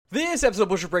This episode of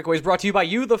Bushwick Breakaway is brought to you by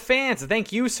you, the fans.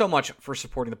 Thank you so much for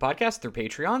supporting the podcast through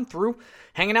Patreon, through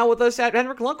hanging out with us at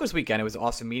Henrik Lundqvist weekend. It was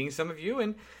awesome meeting some of you,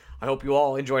 and I hope you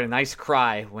all enjoyed a nice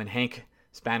cry when Hank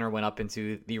Spanner went up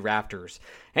into the rafters.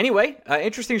 Anyway,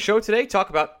 interesting show today. Talk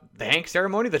about the Hank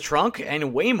ceremony, the trunk,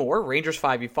 and way more. Rangers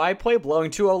 5v5 play,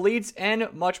 blowing 2-0 leads, and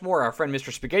much more. Our friend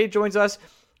Mr. Spaghetti joins us.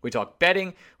 We talk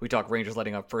betting. We talk Rangers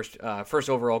letting up first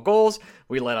overall goals.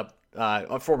 We let up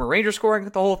a former Ranger scoring,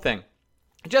 the whole thing.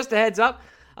 Just a heads up,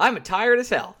 I'm tired as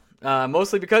hell.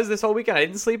 Mostly because this whole weekend I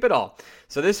didn't sleep at all.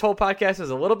 So this whole podcast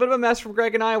is a little bit of a mess from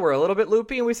Greg and I. We're a little bit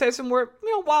loopy and we say some more,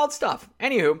 wild stuff.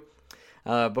 Anywho,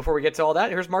 before we get to all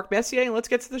that, here's Mark Messier and let's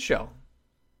get to the show.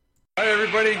 Hi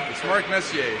everybody, it's Mark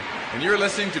Messier, and you're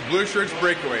listening to Blue Shirts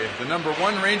Breakaway, the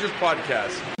 #1 Rangers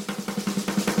podcast.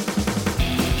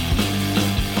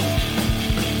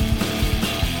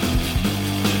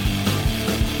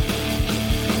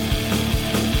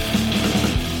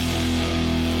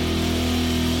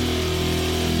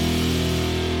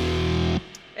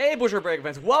 Hey, Bushwick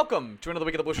Breakaway fans, welcome to another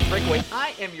week of the Bushwick Breakaway.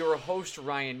 I am your host,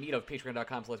 Ryan Mead of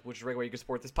Patreon.com/Bushwick Breakaway. You can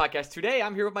support this podcast today.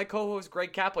 I'm here with my co-host,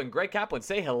 Greg Kaplan. Greg Kaplan,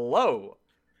 say hello.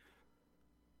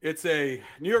 It's a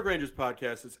New York Rangers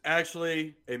podcast. It's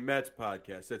actually a Mets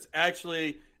podcast. It's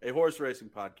actually a horse racing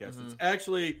podcast. It's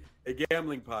actually a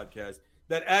gambling podcast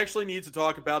that actually needs to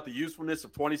talk about the usefulness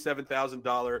of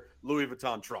 $27,000 Louis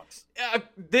Vuitton trunks.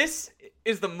 This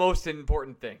is the most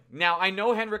important thing. Now, I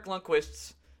know Henrik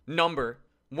Lundqvist's number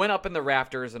went up in the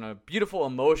rafters in a beautiful,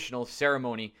 emotional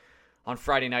ceremony on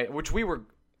Friday night, which we were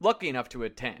lucky enough to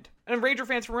attend. And Ranger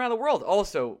fans from around the world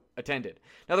also attended.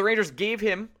 Now, the Rangers gave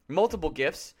him multiple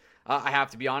gifts. I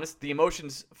have to be honest, the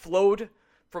emotions flowed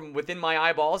from within my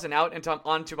eyeballs and out into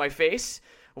onto my face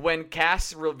when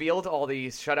Cass revealed all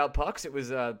these shutout pucks. It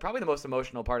was probably the most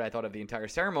emotional part, I thought, of the entire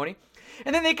ceremony.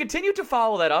 And then they continued to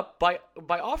follow that up by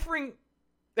offering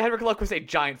Henrik Lundqvist a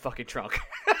giant fucking trunk.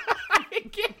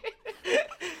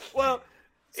 Well,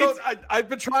 so I've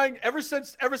been trying ever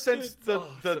since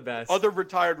the other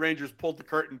retired Rangers pulled the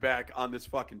curtain back on this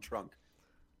fucking trunk.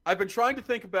 I've been trying to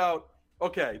think about,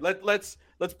 okay, let's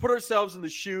put ourselves in the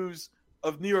shoes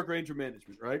of New York Ranger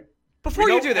management, right? Before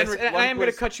you do this, and I am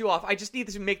going to cut you off, I just need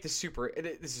to make this super.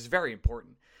 This is very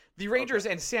important. The Rangers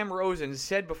and Sam Rosen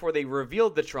said before they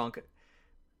revealed the trunk,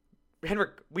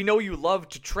 Henrik, we know you love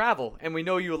to travel, and we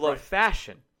know you love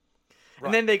fashion. Right.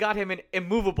 And then they got him an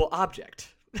immovable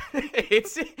object.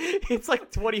 it's like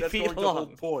 20 That's feet going long. To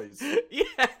hold poise.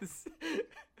 Yes.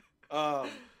 But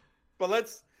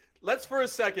let's for a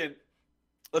second,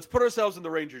 let's put ourselves in the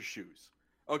Rangers' shoes.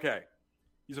 Okay,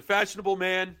 he's a fashionable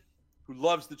man who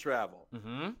loves to travel.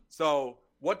 Mm-hmm. So,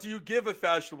 what do you give a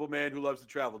fashionable man who loves to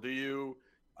travel? Do you,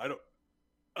 I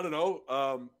don't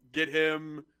know, get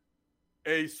him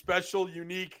a special,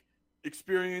 unique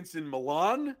experience in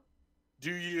Milan?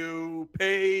 Do you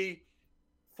pay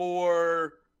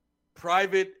for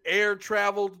private air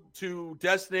travel to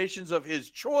destinations of his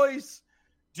choice?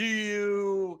 Do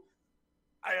you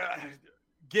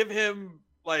give him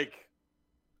like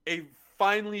a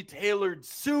finely tailored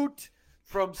suit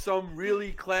from some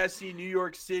really classy New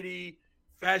York City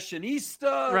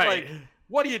fashionista? Right. Like,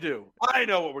 what do? I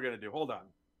know what we're going to do. Hold on.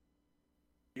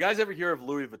 You guys ever hear of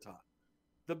Louis Vuitton?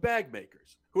 The bag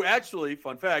makers, who actually,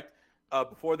 fun fact,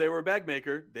 before they were a bag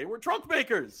maker, they were trunk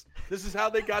makers. This is how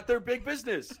they got their big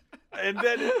business. And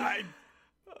then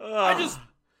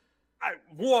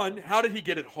one, how did he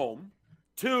get it home?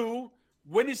 Two,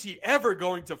 when is he ever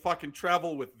going to fucking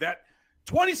travel with that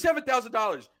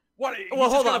 $27,000? What? Well,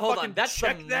 hold on. That's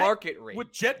the market rate.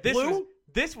 With JetBlue?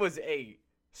 This was a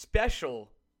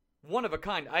special,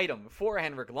 one-of-a-kind item for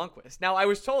Henrik Lundqvist. Now, I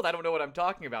was told I don't know what I'm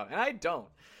talking about, and I don't.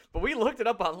 But we looked it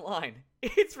up online.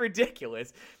 It's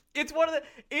ridiculous. It's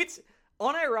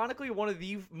unironically one of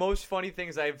the most funny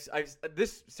things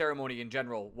this ceremony in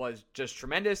general was just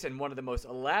tremendous and one of the most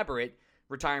elaborate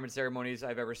retirement ceremonies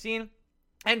I've ever seen.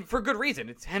 And for good reason.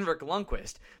 It's Henrik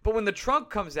Lundqvist. But when the trunk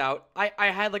comes out, I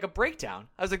had like a breakdown.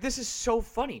 I was like, this is so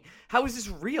funny. How is this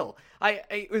real?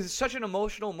 It was such an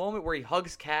emotional moment where he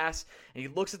hugs Cass and he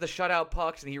looks at the shutout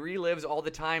pucks and he relives all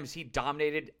the times he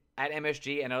dominated at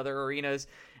MSG and other arenas,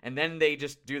 and then they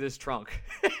just do this trunk.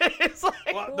 It's like,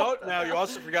 well, no. Now you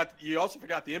also forgot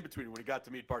the in between when he got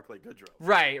to meet Barclay Goodrow.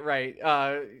 Right.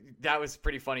 That was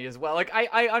pretty funty as well. Like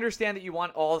I understand that you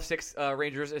want all 6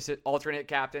 Rangers alternate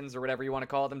captains or whatever you want to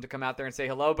call them to come out there and say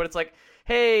hello, but it's like,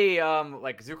 hey,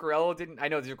 like Zuccarello didn't. I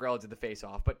know Zuccarello did the face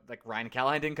off, but like Ryan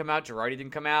Callahan didn't come out, Girardi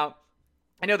didn't come out.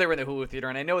 I know they were in the Hulu Theater,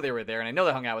 and I know they were there, and I know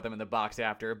they hung out with them in the box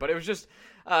after, but it was just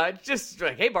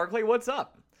like, hey, Barclay, what's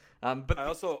up? But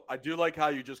I do like how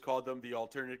you just called them the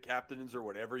alternate captains or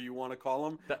whatever you want to call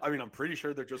them. I mean, I'm pretty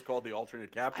sure they're just called the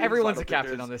alternate captains. Everyone's a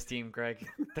captain on this team, Greg.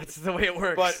 That's the way it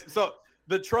works. But so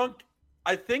the trunk,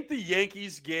 I think the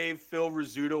Yankees gave Phil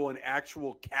Rizzuto an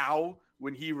actual cow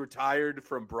when he retired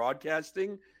from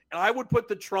broadcasting. And I would put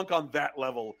the trunk on that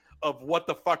level of what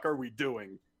the fuck are we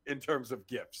doing in terms of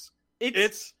gifts.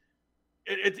 It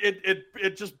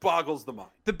just boggles the mind.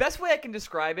 The best way I can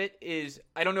describe it is,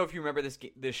 I don't know if you remember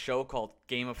this show called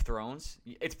Game of Thrones.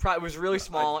 It was really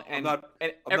small, I'm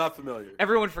not familiar.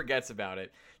 Everyone forgets about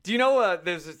it. Do you know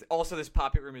there's also this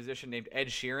popular musician named Ed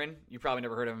Sheeran? You probably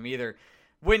never heard of him either.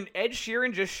 When Ed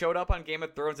Sheeran just showed up on Game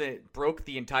of Thrones and it broke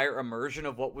the entire immersion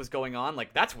of what was going on,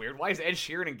 like, that's weird. Why is Ed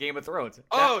Sheeran in Game of Thrones?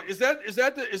 Is that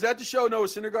the show Noah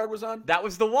Syndergaard was on? That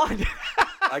was the one.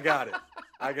 I got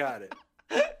it.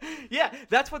 Yeah,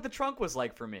 that's what the trunk was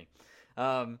like for me.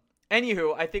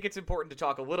 Anywho, I think it's important to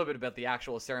talk a little bit about the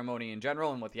actual ceremony in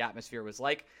general and what the atmosphere was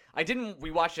like.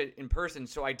 We watched it in person,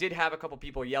 so I did have a couple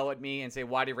people yell at me and say,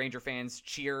 why did Ranger fans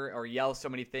cheer or yell so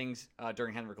many things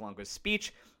during Henrik Lundqvist's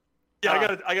speech?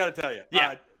 Yeah, I gotta tell you.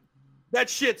 Yeah. That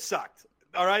shit sucked.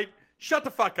 All right? Shut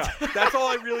the fuck up. That's all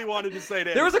I really wanted to say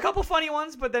to There was a couple funny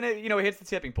ones, but then it hits the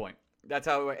tipping point. That's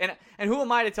how. And who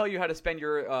am I to tell you how to spend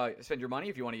your money?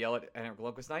 If you want to yell at Henrik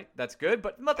Lundqvist night, that's good.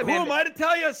 But let the man. Who am I to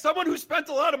tell you? Someone who spent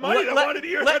a lot of money that wanted to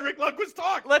hear Henrik Lundqvist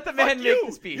talk. Let the man make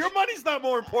the speech. Your money's not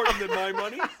more important than my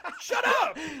money. Shut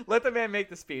up. Let the man make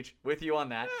the speech. With you on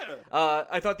that. Yeah.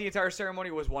 I thought the entire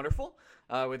ceremony was wonderful,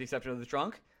 with the exception of the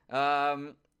trunk.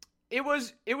 It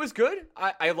was good.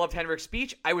 I loved Henrik's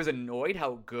speech. I was annoyed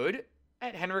how good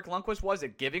Henrik Lundqvist was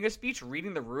at giving a speech,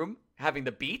 reading the room, having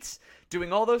the beats,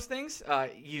 doing all those things.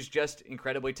 He's just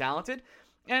incredibly talented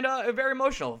and very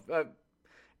emotional.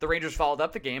 The Rangers followed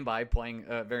up the game by playing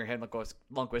a very Henrik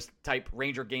Lundqvist type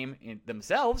Ranger game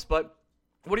themselves. But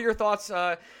what are your thoughts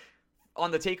on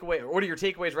the takeaway? What are your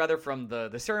takeaways rather from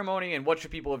the ceremony, and what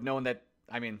should people have known that?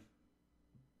 I mean,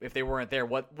 if they weren't there,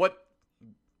 what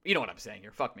you know what I'm saying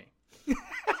here? Fuck me.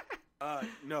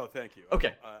 No, thank you.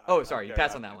 Okay. Sorry. You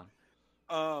pass on that one.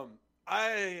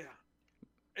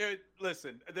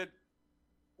 Listen.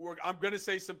 I'm going to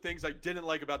say some things I didn't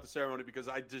like about the ceremony because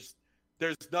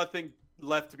there's nothing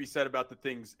left to be said about the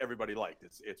things everybody liked.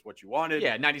 It's what you wanted.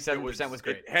 Yeah, 97% was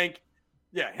great. Hank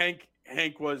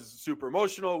was super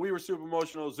emotional. We were super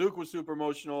emotional. Zook was super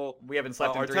emotional. We haven't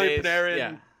slept in 3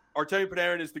 days. Artemi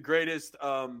Panarin is the greatest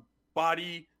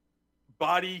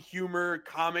body humor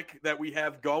comic that we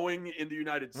have going in the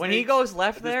United States. When he goes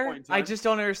left there, I just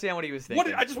don't understand what he was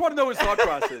thinking. I just want to know his thought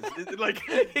process. Like,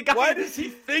 why does he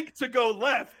think to go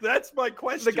left? That's my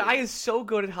question. The guy is so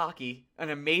good at hockey,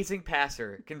 an amazing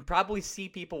passer, can probably see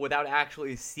people without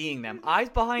actually seeing them. Eyes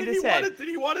behind his head. Did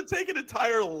he want to take an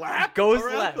entire lap goes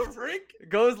around left. the rink?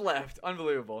 Goes left.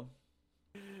 Unbelievable.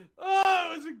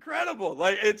 Oh, it was incredible.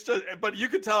 Like, it's just, but you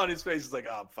could tell on his face, he's like,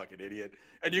 oh, I'm a fucking idiot.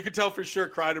 And you could tell for sure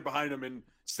Kreider behind him in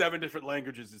 7 different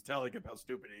languages is telling him how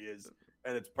stupid he is.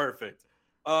 And it's perfect.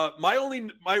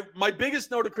 My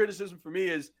biggest note of criticism for me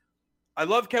is I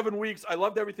love Kevin Weeks. I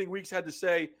loved everything Weeks had to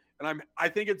say. And I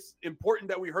think it's important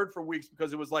that we heard from Weeks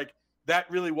because it was like, that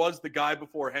really was the guy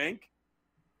before Hank.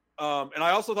 And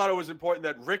I also thought it was important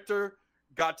that Richter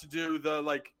got to do the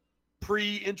like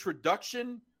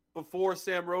pre-introduction before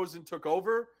Sam Rosen took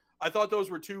over. I thought those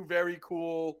were 2 very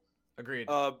cool Agreed.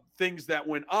 Things that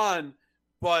went on,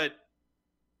 but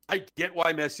I get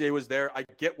why Messier was there. I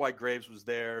get why Graves was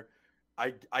there.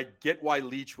 I get why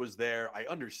Leach was there. I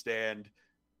understand.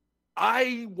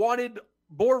 I wanted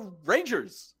more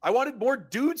Rangers. I wanted more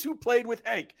dudes who played with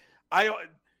Hank. I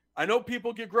know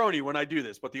people get groany when I do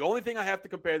this, but the only thing I have to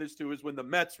compare this to is when the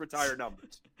Mets retire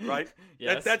numbers, right?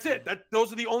 Yes. That's it.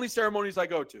 Those are the only ceremonies I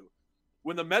go to.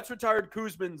 When the Mets retired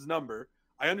Kuzman's number,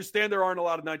 I understand there aren't a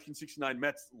lot of 1969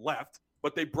 Mets left,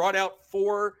 but they brought out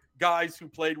 4 guys who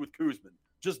played with Kuzman.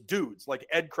 Just dudes like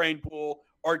Ed Kranepool,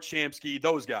 Art Shamsky,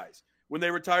 those guys. When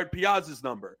they retired Piazza's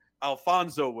number,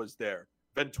 Alfonso was there.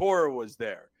 Ventura was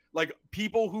there. Like,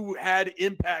 people who had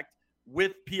impact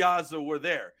with Piazza were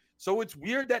there. So it's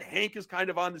weird that Hank is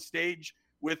kind of on the stage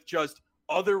with just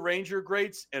other Ranger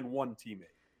greats and one teammate.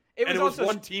 It was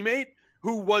one teammate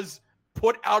who was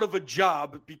put out of a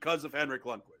job because of Henrik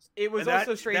Lundqvist. It was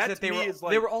also strange that they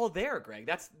were all there,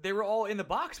 Greg. They were all in the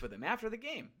box with him after the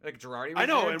game. Like Girardi was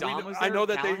there, Dom was there, I know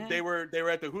that Callahan. they were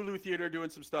at the Hulu Theater doing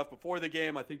some stuff before the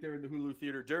game. I think they were in the Hulu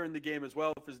Theater during the game as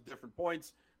well for different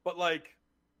points. But like,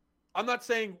 I'm not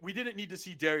saying we didn't need to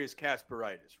see Darius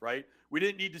Kasparaitis, right? We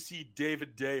didn't need to see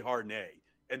David Desharnais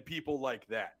and people like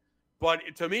that. But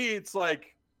to me, it's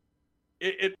like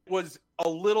it was a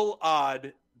little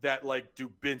odd that like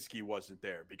Dubinsky wasn't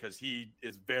there because he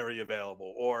is very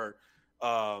available. Or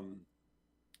our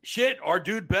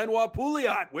dude Benoit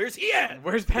Pouliot, where's he at?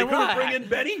 Where's They Benoit? couldn't bring in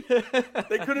Benny.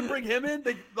 They couldn't bring him in.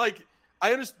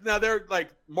 I understand now. They're like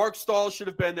Mark Stahl should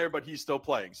have been there, but he's still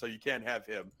playing, so you can't have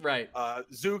him. Right.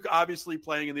 Zook obviously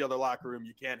playing in the other locker room.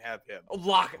 You can't have him.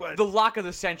 The lock of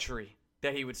the century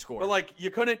that he would score. But like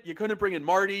you couldn't bring in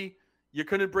Marty. You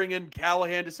couldn't bring in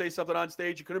Callahan to say something on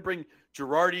stage. You couldn't bring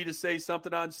Girardi to say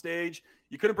something on stage.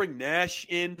 You couldn't bring Nash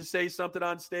in to say something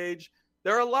on stage.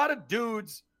 There are a lot of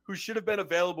dudes who should have been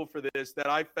available for this that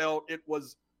I felt it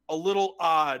was a little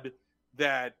odd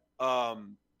that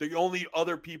the only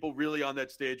other people really on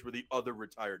that stage were the other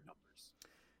retired numbers.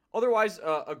 Otherwise,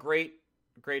 a great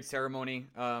ceremony.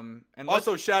 And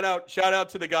also, shout out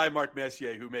to the guy Mark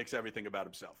Messier who makes everything about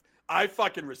himself. I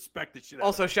fucking respect the shit out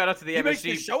also, of him. shout out to the he MSG. Makes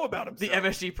the show about himself. The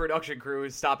MSG production crew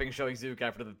is stopping showing Zook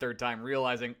after the third time,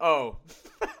 realizing,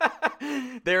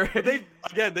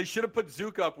 they should have put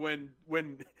Zook up when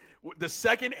the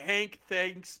second Hank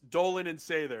thanks Dolan and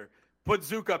Sather. Put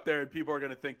Zook up there, and people are going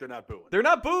to think they're not booing. They're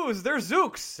not boos. They're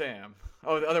Zooks, Sam.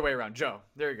 Oh, the other way around. Joe.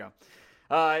 There you go.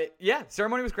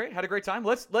 Ceremony was great. Had a great time.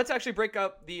 Let's actually break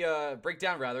down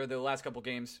the last couple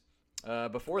games.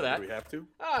 Before that, do we have to?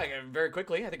 Very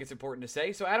quickly, I think it's important to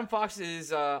say. So Adam Fox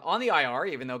is on the IR,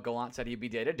 even though Gallant said he'd be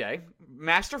day to day.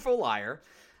 Masterful liar.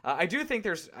 I do think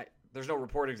there's no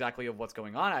report exactly of what's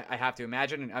going on. I have to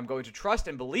imagine, and I'm going to trust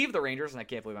and believe the Rangers, and I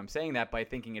can't believe I'm saying that by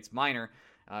thinking it's minor.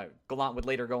 Gallant would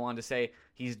later go on to say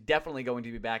he's definitely going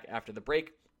to be back after the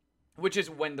break, which is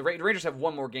when the Rangers have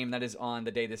one more game that is on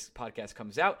the day this podcast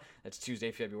comes out. That's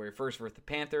Tuesday, February 1st versus the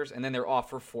Panthers, and then they're off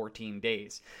for 14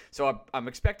 days. So I'm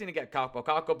expecting to get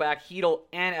Kakko back, Hedl,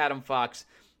 and Adam Fox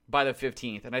by the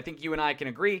 15th. And I think you and I can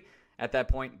agree at that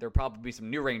point there'll probably be some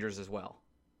new Rangers as well.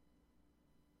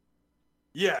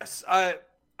 Yes, I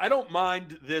don't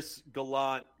mind this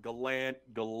Galluck,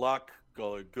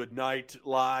 good night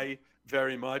lie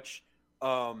very much.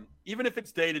 Even if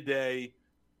it's day to day,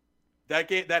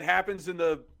 that happens in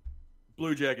the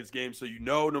Blue Jackets game, so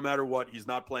no matter what, he's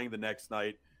not playing the next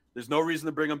night. There's no reason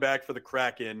to bring him back for the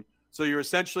Kraken. So you're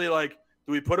essentially like,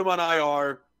 do we put him on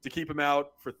IR to keep him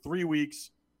out for 3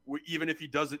 weeks, even if he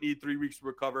doesn't need 3 weeks to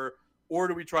recover, or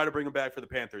do we try to bring him back for the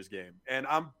Panthers game? And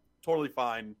I'm totally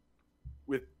fine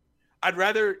with. I'd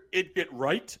rather it get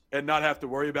right and not have to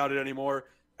worry about it anymore,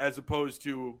 as opposed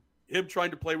to him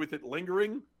trying to play with it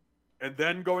lingering and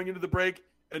then going into the break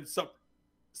and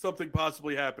something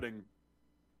possibly happening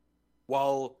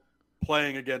while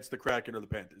playing against the Kraken or the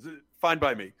Panthers. Fine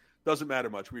by me. Doesn't matter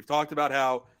much. We've talked about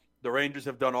how the Rangers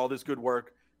have done all this good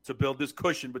work to build this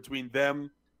cushion between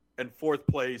them and fourth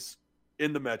place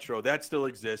in the Metro. That still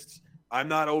exists. I'm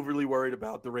not overly worried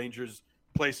about the Rangers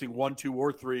placing 1, 2,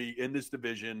 or 3 in this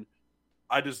division.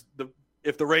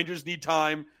 If the Rangers need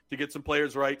time to get some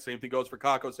players right, same thing goes for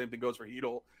Kakko, same thing goes for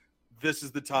Hedl, this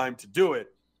is the time to do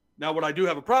it. Now, what I do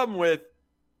have a problem with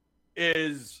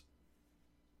is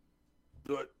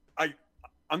I'm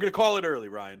going to call it early,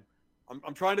 Ryan.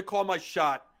 I'm trying to call my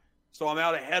shot so I'm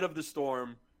out ahead of the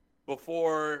storm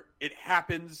before it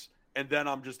happens, and then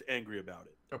I'm just angry about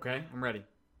it. Okay, I'm ready.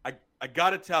 I got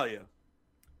to tell you,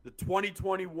 the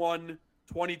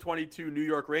 2021-2022 New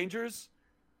York Rangers,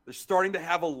 they're starting to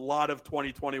have a lot of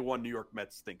 2021 New York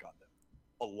Mets stink on them.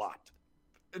 A lot.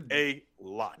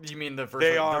 You mean the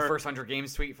first 100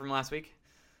 games tweet from last week?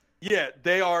 Yeah,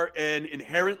 they are an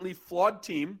inherently flawed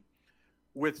team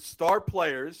with star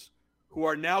players who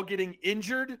are now getting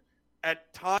injured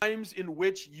at times in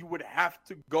which you would have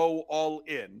to go all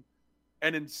in.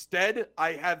 And instead,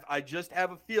 I just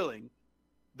have a feeling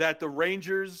that the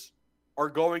Rangers are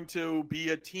going to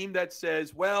be a team that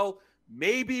says, well,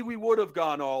 maybe we would have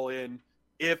gone all in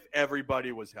if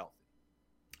everybody was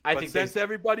healthy. Since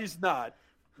everybody's not,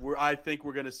 I think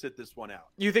we're going to sit this one out.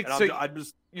 You think so?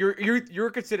 You're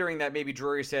considering that maybe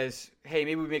Drury says, "Hey,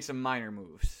 maybe we make some minor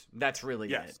moves." That's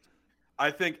really it.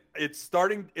 I think it's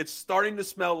starting to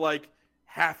smell like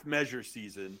half measure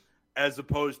season as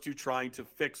opposed to trying to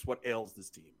fix what ails this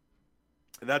team.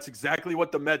 And that's exactly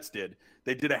what the Mets did.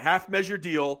 They did a half measure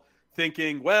deal,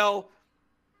 thinking, "Well,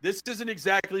 this isn't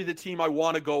exactly the team I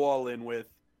want to go all in with."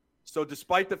 So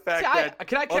despite the fact that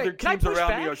other teams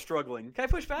around me are struggling. Can I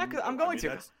push back? I'm going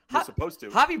to. You're supposed to.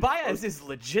 Javi Baez is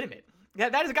legitimate. Yeah,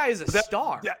 that guy is a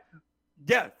star.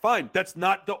 Yeah, fine. That's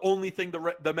not the only thing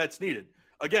the Mets needed.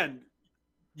 Again,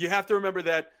 you have to remember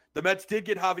that the Mets did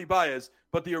get Javi Baez,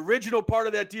 but the original part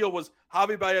of that deal was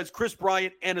Javi Baez, Chris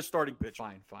Bryant, and a starting pitcher.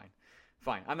 Fine.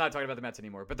 Fine. I'm not talking about the Mets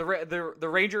anymore. But the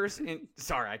Rangers.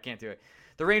 Sorry, I can't do it.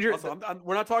 The Rangers. Also,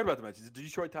 we're not talking about the Mets. He's a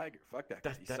Detroit Tiger. Fuck that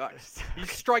guy. He sucks. He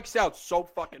strikes out so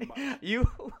fucking much.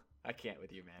 I can't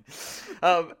with you,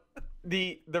 man.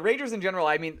 The Rangers in general.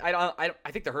 I mean, I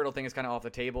think the Hurdle thing is kind of off the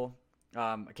table.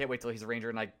 I can't wait till he's a Ranger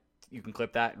and you can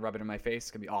clip that and rub it in my face.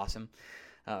 It's gonna be awesome.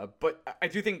 But I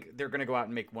do think they're gonna go out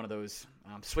and make one of those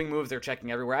swing moves. They're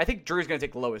checking everywhere. I think Drury's gonna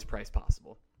take the lowest price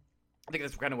possible. I think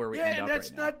that's kind of where we end up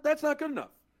right now. That's not good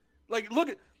enough. Like, look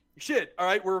at shit. All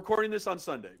right, we're recording this on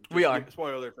Sunday. We are.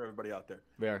 Spoiler alert for everybody out there.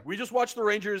 We are. We just watched the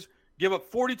Rangers give up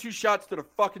 42 shots to the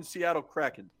fucking Seattle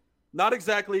Kraken. Not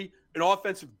exactly an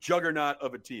offensive juggernaut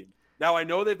of a team. Now, I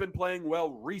know they've been playing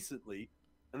well recently,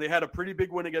 and they had a pretty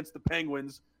big win against the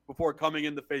Penguins before coming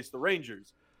in to face the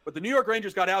Rangers. But the New York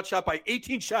Rangers got outshot by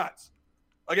 18 shots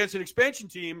against an expansion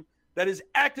team that is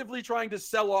actively trying to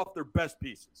sell off their best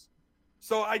pieces.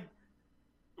 So a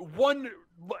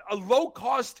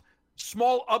low-cost,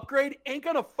 small upgrade ain't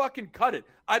going to fucking cut it.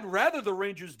 I'd rather the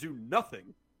Rangers do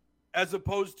nothing as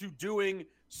opposed to doing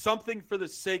something for the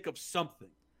sake of something.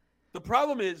 The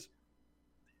problem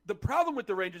with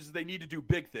the Rangers is they need to do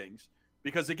big things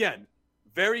because, again,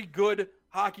 very good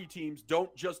hockey teams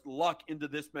don't just luck into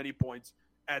this many points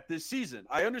at this season.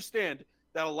 I understand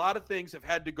that a lot of things have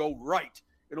had to go right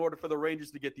in order for the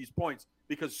Rangers to get these points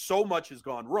because so much has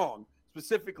gone wrong,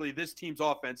 specifically this team's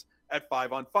offense at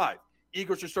 5-on-5.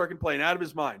 Igor Shesterkin playing out of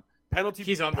his mind.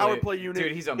 Penalty power play unit,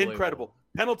 dude, he's incredible.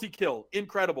 Penalty kill,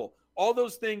 incredible. All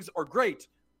those things are great,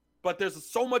 but there's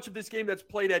so much of this game that's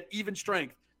played at even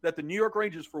strength that the New York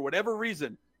Rangers, for whatever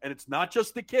reason, and it's not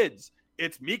just the kids,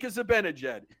 it's Mika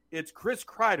Zibanejad, it's Chris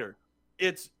Kreider,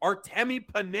 it's Artemi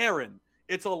Panarin,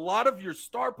 it's a lot of your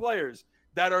star players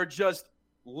that are just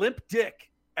limp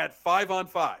dick at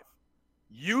 5-on-5.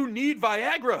 You need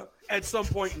Viagra at some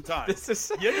point in time.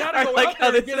 You gotta go out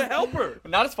there and get a helper.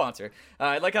 Not a sponsor.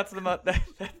 I like how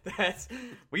that's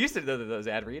we used to do those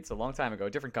ad reads a long time ago.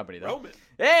 Different company though. Roman.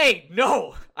 Hey,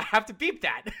 no, I have to beep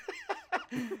that.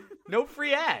 No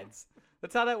free ads.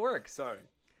 That's how that works. Sorry,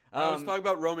 I was talking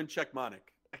about Roman Cechmanek,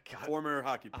 former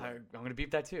hockey player. I'm gonna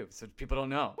beep that too, so people don't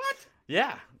know. What?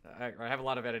 Yeah, I have a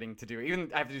lot of editing to do. Even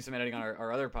I have to do some editing on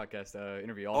our other podcast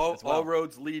interview. All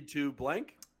roads lead to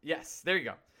blank. Yes, there you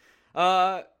go.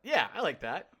 Yeah, I like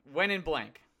that. When in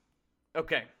blank.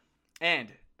 Okay.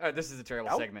 And this is a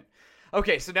terrible segment.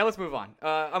 Okay, so now let's move on.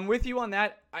 I'm with you on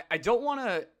that. I don't want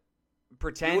to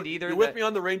pretend either. You're with me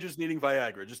on the Rangers needing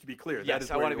Viagra, just to be clear. Yes, that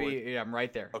is I want to be. Yeah, I'm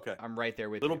right there. Okay. I'm right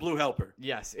there with Little you. blue helper.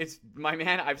 Yes, it's my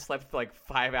man. I've slept for like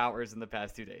 5 hours in the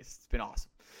past 2 days. It's been awesome.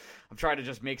 I'm trying to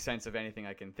just make sense of anything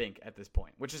I can think at this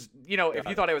point, which is, if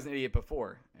you thought I was an idiot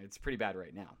before, it's pretty bad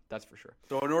right now. That's for sure.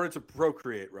 So in order to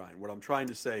procreate, Ryan, what I'm trying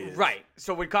to say is... Right.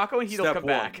 So when Kakko and Chytil come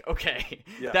back, okay,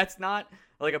 that's not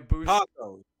like a boost.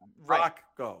 Kakko. Right.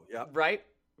 Kakko, yeah. Right?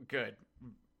 Good.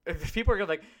 If people are going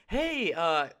like, hey,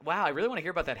 wow, I really want to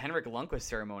hear about that Henrik Lundqvist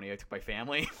ceremony I took my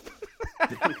family.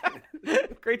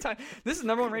 Great time. This is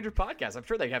the #1 Ranger podcast. I'm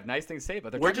sure they have nice things to say,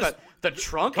 but they're talking about the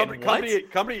trunk and what?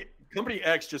 Company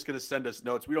X just going to send us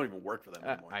notes. We don't even work for them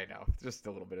anymore. I know. Just a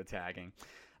little bit of tagging.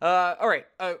 All right.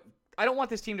 I don't want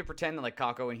this team to pretend that like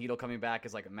Kakko and Chytil coming back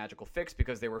is like a magical fix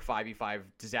because they were 5v5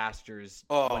 disasters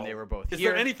when they were both here. Is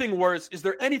there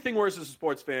anything worse as a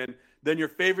sports fan than your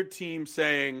favorite team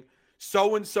saying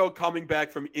so-and-so coming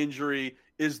back from injury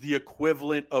is the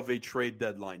equivalent of a trade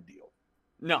deadline deal?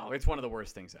 No, it's one of the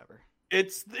worst things ever.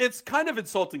 It's kind of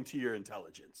insulting to your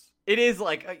intelligence. It is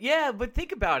like, yeah, but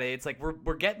think about it. It's like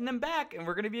we're getting them back, and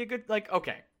we're going to be a good, like,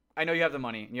 okay, I know you have the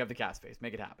money and you have the cap space.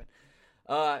 Make it happen.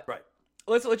 Right.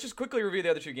 Let's just quickly review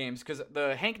the other two games because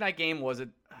the Hank Knight game was a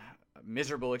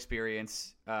miserable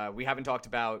experience. We haven't talked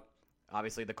about,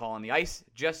 obviously, the call on the ice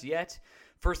just yet.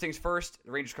 First things first,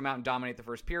 the Rangers come out and dominate the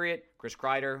first period. Chris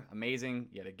Kreider, amazing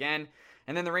yet again.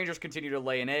 And then the Rangers continue to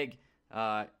lay an egg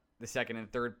the second and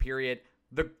third period.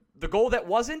 The goal that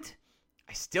wasn't,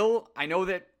 I know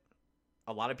that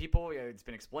a lot of people, it's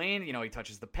been explained, he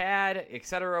touches the pad,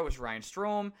 etc. with Ryan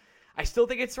Strome. I still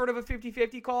think it's sort of a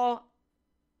 50-50 call.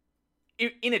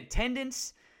 In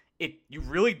attendance, you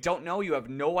really don't know. You have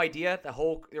no idea. The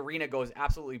whole arena goes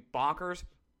absolutely bonkers.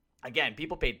 Again,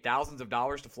 people paid thousands of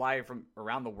dollars to fly from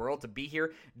around the world to be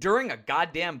here during a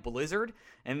goddamn blizzard,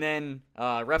 and then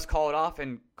refs call it off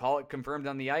and call it confirmed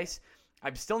on the ice.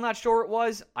 I'm still not sure it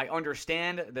was. I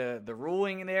understand the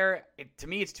ruling in there. To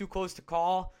me, it's too close to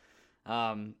call,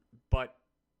 but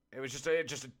it was just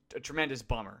a tremendous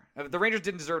bummer. The Rangers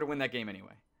didn't deserve to win that game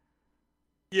anyway.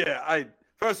 Yeah,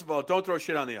 first of all, don't throw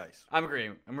shit on the ice. I'm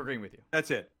agreeing with you.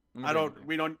 That's it.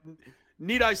 We don't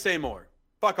need I say more.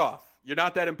 Fuck off. You're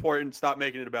not that important. Stop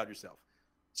making it about yourself.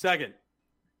 Second,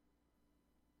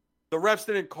 The refs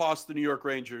didn't cost the New York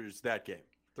Rangers that game.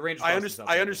 The Rangers.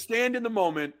 I understand in the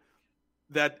moment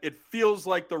that it feels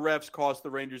like the refs cost the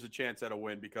Rangers a chance at a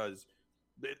win because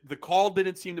the call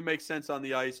didn't seem to make sense on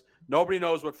the ice. Nobody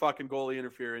knows what fucking goalie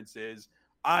interference is.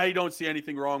 I don't see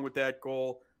anything wrong with that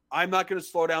goal. I'm not going to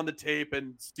slow down the tape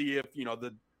and see if,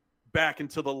 the back and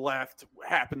to the left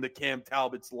happened to Cam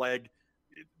Talbot's leg.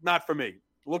 Not for me.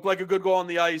 Looked like a good goal on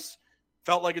the ice.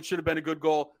 Felt like it should have been a good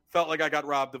goal. Felt like I got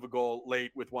robbed of a goal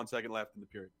late with 1 second left in the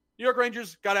period. New York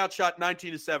Rangers got outshot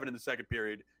 19-7 in the second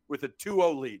period with a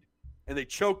 2-0 lead. And they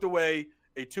choked away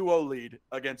a 2-0 lead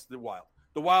against the Wild.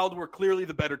 The Wild were clearly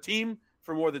the better team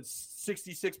for more than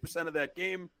 66% of that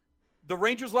game. The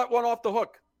Rangers let one off the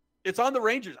hook. It's on the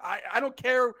Rangers. I don't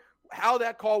care how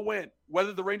that call went,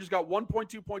 whether the Rangers got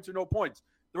 1.2 points or no points.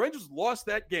 The Rangers lost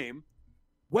that game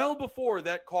well before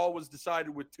that call was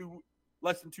decided with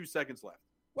less than 2 seconds left.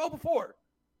 Well before.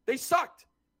 They sucked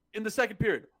in the second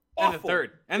period. And the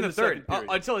third.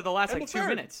 Until the last 2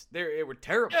 minutes. They were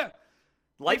terrible. Yeah.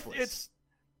 Lifeless.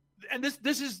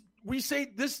 We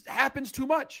say this happens too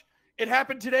much. It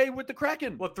happened today with the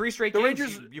Kraken. Well, 3 straight games,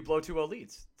 Rangers, you blow 2-0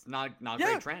 leads. It's not a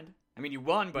great trend. I mean, you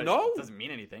won, but it doesn't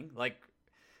mean anything.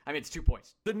 It's 2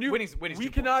 points. Winning's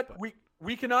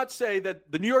we cannot say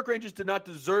that the New York Rangers did not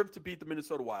deserve to beat the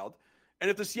Minnesota Wild. And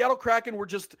if the Seattle Kraken were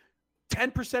just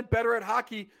 10% better at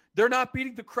hockey, they're not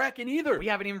beating the Kraken either. We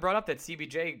haven't even brought up that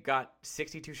CBJ got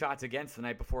 62 shots against the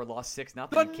night before, lost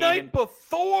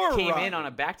 6-0. Came in on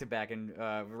a back-to-back, and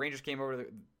Rangers came over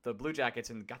the Blue Jackets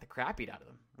and got the crap beat out of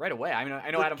them right away. I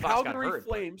know Adam Fox got hurt.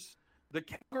 The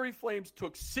Calgary Flames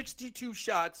took 62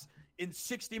 shots in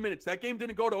 60 minutes. That game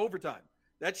didn't go to overtime.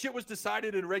 That shit was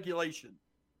decided in regulation.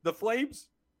 The Flames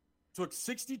took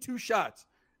 62 shots,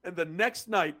 and the next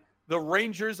night, the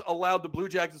Rangers allowed the Blue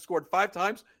Jackets scored 5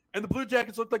 times, and the Blue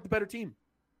Jackets looked like the better team,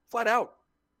 flat out.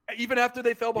 Even after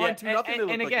they fell behind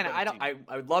 2-0. And again, I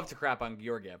would love to crap on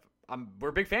Georgiev.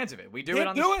 We're big fans of it. We do it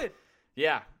on do it.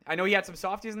 Yeah, I know he had some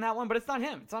softies in that one, but it's not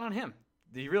him. It's not on him.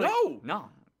 No,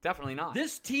 definitely not.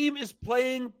 This team is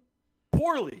playing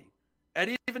poorly at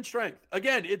even strength.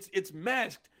 Again, it's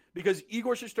masked because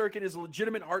Igor Shesterkin is a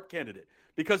legitimate Hart candidate.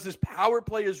 Because this power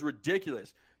play is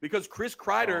ridiculous. Because Chris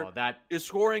Kreider is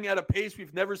scoring at a pace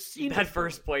we've never seen. That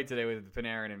first play today with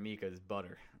Panarin and Mika is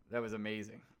butter. That was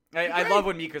amazing. I love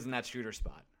when Mika's in that shooter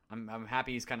spot. I'm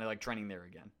happy he's kind of trending there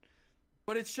again.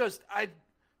 But it's just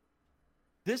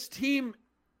this team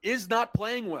is not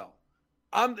playing well.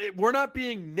 We're not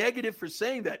being negative for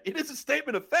saying that. It is a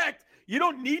statement of fact. You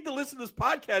don't need to listen to this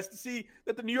podcast to see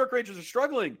that the New York Rangers are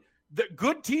struggling. The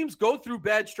good teams go through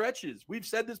bad stretches. We've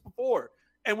said this before.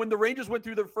 And when the Rangers went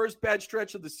through their first bad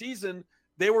stretch of the season,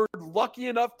 they were lucky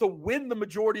enough to win the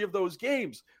majority of those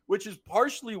games, which is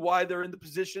partially why they're in the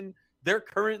position they're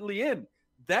currently in.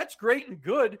 That's great and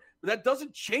good, but that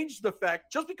doesn't change the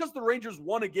fact just because the Rangers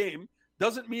won a game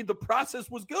doesn't mean the process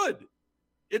was good.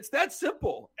 It's that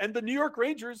simple. And the New York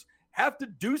Rangers have to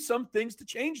do some things to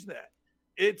change that.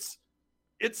 It's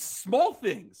small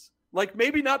things, like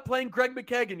maybe not playing Greg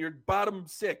McKagan, your bottom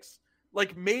 6,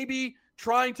 like maybe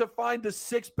trying to find the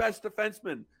 6th best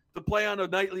defenseman to play on a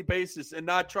nightly basis and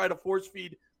not try to force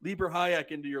feed Lieber Hayek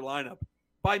into your lineup.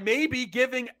 By maybe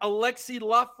giving Alexis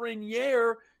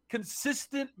Lafreniere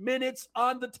consistent minutes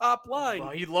on the top line.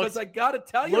 Well, because I got to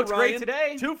tell you, Ryan, great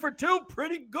today. 2 for 2,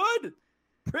 pretty good.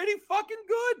 Pretty fucking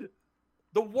good.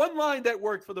 The one line that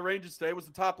worked for the Rangers today was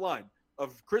the top line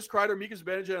of Chris Kreider, Mika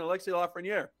Zibanejad, and Alexis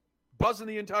Lafreniere. Buzzing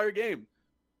the entire game.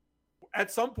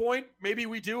 At some point, maybe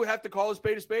we do have to call a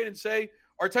spade and say,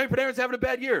 Artemi Panarin's having a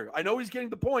bad year. I know he's getting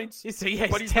the points, but he's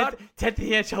 10th in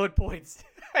the NHL in points.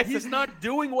 He's not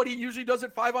doing what he usually does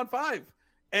at 5-on-5.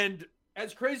 And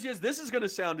as crazy as this is going to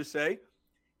sound to say,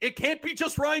 it can't be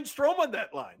just Ryan Strome on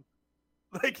that line.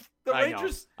 Like the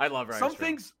Rangers, I love Ryan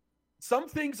Strome. Some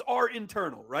things are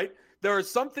internal, right? There are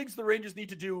some things the Rangers need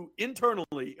to do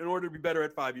internally in order to be better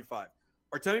at 5v5.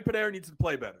 Artemi Panarin needs to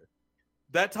play better.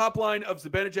 That top line of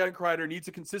Zibanejad and Kreider needs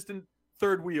a consistent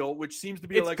third wheel, which seems to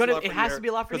be Alexis Lafreniere. It has to be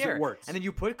Lafreniere. It works. And then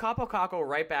you put Kaapo Kakko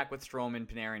right back with Strome and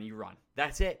Panarin, and you run.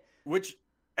 That's it.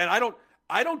 I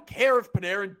don't care if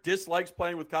Panarin dislikes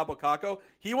playing with Kaapo Kakko.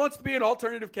 He wants to be an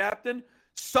alternative captain.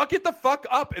 Suck it the fuck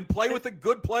up and play with a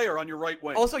good player on your right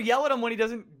wing. Also, yell at him when he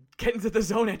doesn't get into the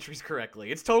zone entries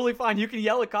correctly. It's totally fine. You can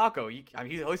yell at Kakko.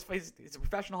 He's a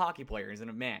professional hockey player. He's a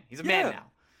man. He's a man now.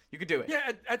 You could do it.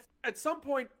 Yeah, at some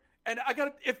point, and I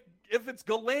got if it's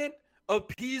Gallant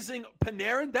appeasing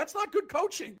Panarin, that's not good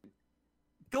coaching.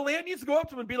 Gallant needs to go up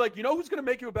to him and be like, you know who's going to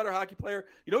make you a better hockey player?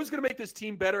 You know who's going to make this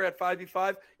team better at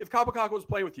 5v5? If Kaapo Kakko was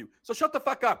playing with you. So shut the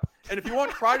fuck up. And if you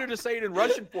want Kreider to say it in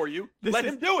Russian for you, let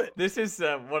him do it. This is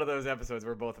one of those episodes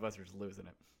where both of us are just losing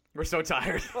it. We're so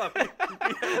tired. Well, we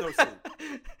had no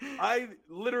sleep. I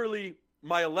literally,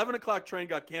 my 11 o'clock train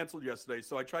got canceled yesterday,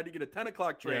 so I tried to get a 10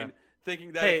 o'clock train,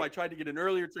 thinking that if I tried to get an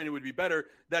earlier train, it would be better.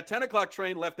 That 10 o'clock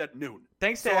train left at noon.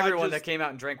 Thanks to everyone that came out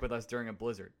and drank with us during a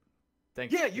blizzard.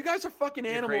 Thank you. Yeah, you guys are fucking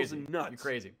animals and nuts. You're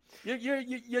crazy.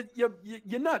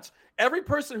 You're nuts. Every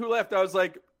person who left, I was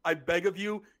like, I beg of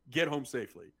you, get home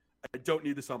safely. I don't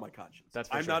need this on my conscience.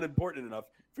 I'm not important enough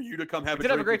for you to come have a drink. You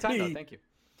did have a great time, with me. though. Thank you.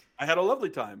 I had a lovely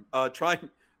time. Trying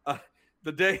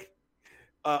the day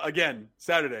again,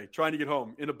 Saturday, trying to get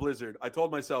home in a blizzard. I told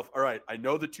myself, all right, I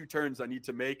know the 2 turns I need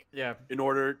to make in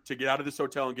order to get out of this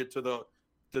hotel and get to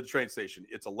the train station.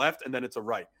 It's a left and then it's a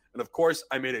right. And of course,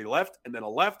 I made a left and then a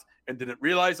left and didn't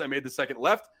realize I made the second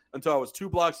left until I was 2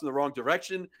 blocks in the wrong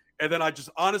direction. And then I just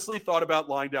honestly thought about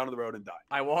lying down on the road and dying.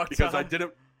 I walked because I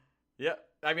didn't. Yeah.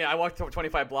 I mean, I walked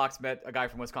 25 blocks, met a guy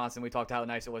from Wisconsin. We talked how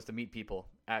nice it was to meet people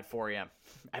at 4 a.m.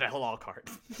 at a halal cart.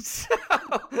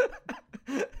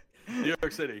 New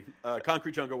York City,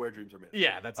 concrete jungle where dreams are made.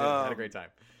 Yeah, that's it. I had a great time.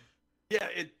 Yeah,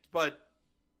 but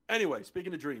anyway,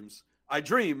 speaking of dreams, I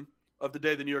dream of the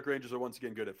day the New York Rangers are once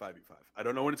again good at 5v5. I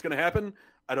don't know when it's going to happen.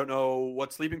 I don't know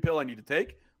what sleeping pill I need to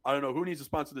take. I don't know who needs to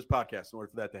sponsor this podcast in order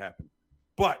for that to happen.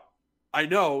 But I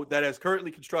know that as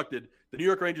currently constructed, the New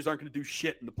York Rangers aren't going to do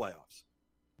shit in the playoffs.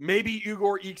 Maybe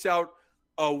Igor ekes out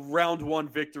a round 1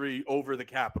 victory over the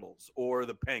Capitals or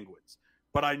the Penguins.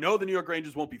 But I know the New York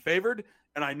Rangers won't be favored,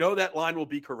 and I know that line will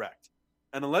be correct.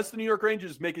 And unless the New York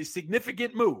Rangers make a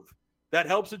significant move that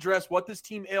helps address what this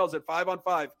team ails at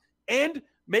 5-on-5 and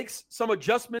makes some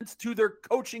adjustments to their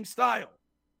coaching style,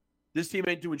 this team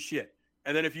ain't doing shit.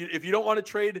 And then if you don't want to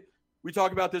trade, we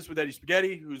talk about this with Eddie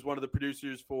Spaghetti, who's one of the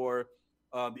producers for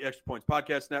the Extra Points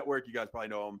Podcast Network. You guys probably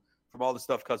know him from all the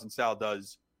stuff Cousin Sal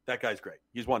does. That guy's great.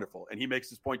 He's wonderful. And he makes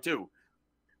this point too.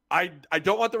 I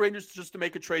don't want the Rangers just to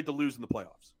make a trade to lose in the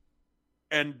playoffs.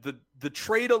 And the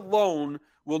trade alone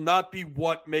will not be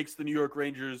what makes the New York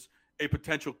Rangers a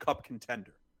potential cup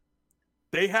contender.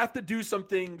 They have to do some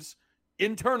things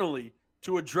internally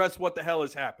to address what the hell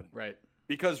is happening. Right.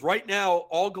 Because right now,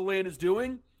 all Gallant is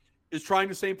doing is trying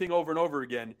the same thing over and over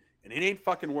again, and it ain't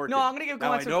fucking working. No, I'm going to give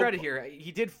Gallant some credit here.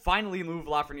 He did finally move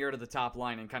Lafreniere to the top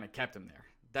line and kind of kept him there.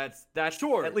 That's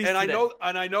sure. At least and today.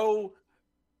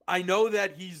 I know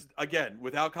that he's, again,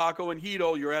 without Kakko and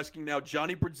Hito, you're asking now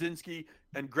Johnny Brodzinski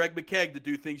and Greg McKegg to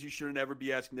do things you shouldn't ever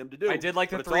be asking them to do. I did like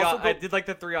the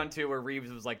 3-on-2 where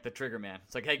Reeves was like the trigger man.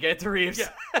 It's like, hey, get it to Reeves. Yeah.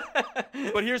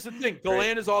 But here's the thing.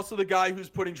 Gallant is also the guy who's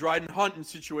putting Dryden Hunt in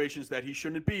situations that he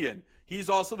shouldn't be in. He's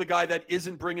also the guy that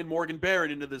isn't bringing Morgan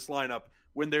Barron into this lineup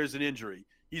when there's an injury.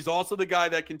 He's also the guy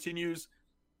that continues.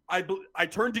 I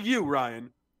turn to you, Ryan,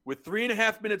 with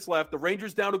 3.5 minutes left, the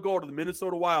Rangers down a goal to the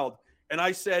Minnesota Wild, and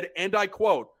I said, and I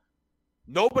quote,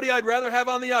 nobody I'd rather have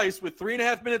on the ice with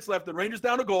 3.5 minutes left and Rangers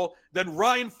down a goal than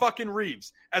Ryan fucking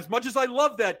Reeves. As much as I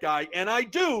love that guy, and I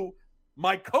do,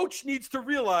 my coach needs to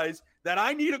realize that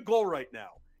I need a goal right now.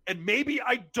 And maybe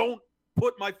I don't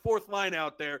put my 4th line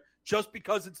out there just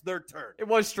because it's their turn. It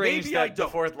was strange that the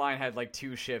 4th line had like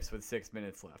 2 shifts with 6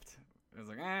 minutes left. It was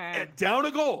like, and down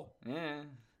a goal. Yeah.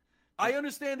 I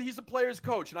understand he's a player's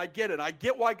coach, and I get it. I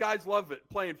get why guys love it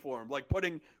playing for him, like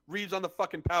putting Reeves on the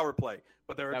fucking power play.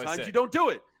 But there are times you don't do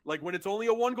it. Like when it's only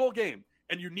a 1-goal game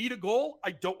and you need a goal,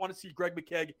 I don't want to see Greg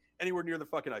McKegg anywhere near the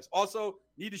fucking ice. Also,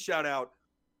 need to shout out,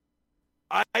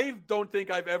 I don't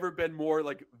think I've ever been more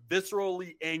like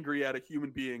viscerally angry at a human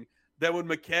being than when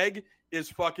McKegg is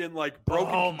fucking like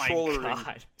broken controller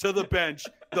to the bench,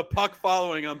 the puck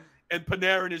following him, and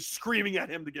Panarin is screaming at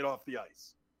him to get off the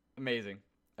ice. Amazing.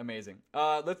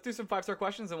 Let's do some 5-star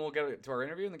questions and we'll get to our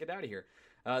interview and then get out of here.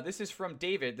 This is from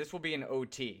David. This will be an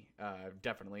OT,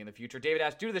 definitely in the future. David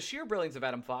asks, due to the sheer brilliance of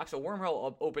Adam Fox, a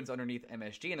wormhole opens underneath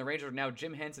MSG and the Rangers are now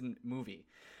Jim Henson movie.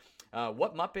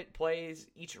 What Muppet plays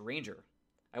each Ranger?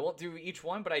 I won't do each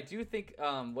one, but I do think,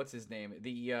 what's his name?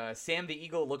 The Sam the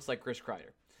Eagle looks like Chris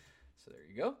Kreider. So there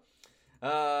you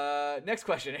go. Next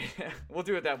question. We'll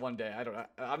do it that one day. I don't know.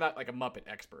 I'm not like a Muppet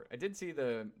expert. I did see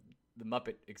the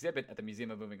Muppet exhibit at the Museum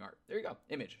of Moving Art. There you go.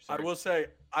 Image. Sorry. I will say,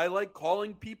 I like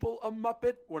calling people a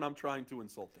Muppet when I'm trying to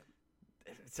insult them.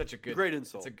 It's such a great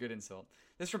insult. It's a good insult.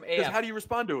 This is from AF. AF. How do you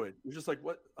respond to it? You're just like,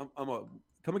 what?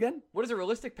 Come again? What is a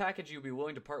realistic package you'd be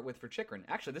willing to part with for Chychrun?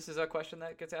 Actually, this is a question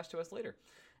that gets asked to us later.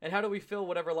 And how do we fill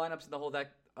whatever lineups in the hole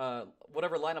that,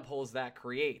 whatever lineup holes that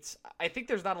creates? I think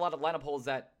there's not a lot of lineup holes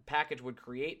that package would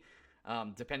create,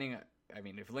 depending. I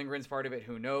mean, if Lindgren's part of it,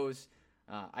 who knows?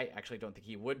 I actually don't think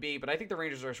he would be, but I think the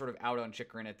Rangers are sort of out on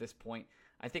Chychrun at this point.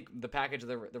 I think the package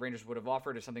the Rangers would have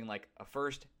offered is something like a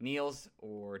first, Niels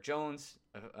or Jones,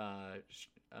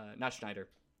 not Schneider,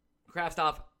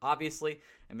 Kravtsov, obviously,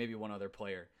 and maybe one other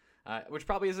player, which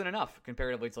probably isn't enough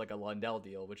comparatively to like a Lundell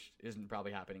deal, which isn't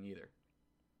probably happening either.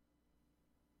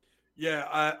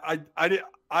 Yeah,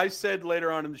 I said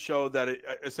later on in the show that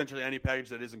essentially any package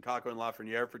that isn't Kakko and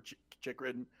Lafreniere for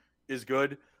Chychrun is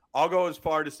good. I'll go as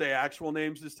far to say actual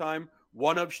names this time.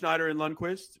 One of Schneider and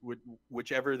Lundqvist,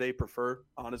 whichever they prefer,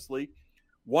 honestly.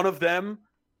 One of them,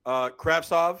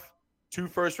 Kravtsov, 2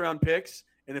 first-round picks.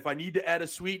 And if I need to add a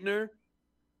sweetener,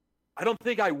 I don't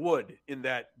think I would in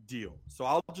that deal. So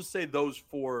I'll just say those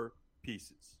 4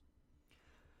 pieces.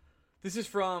 This is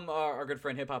from our good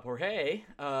friend Hip Hop Jorge.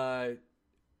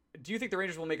 Do you think the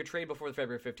Rangers will make a trade before the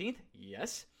February 15th?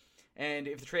 Yes. And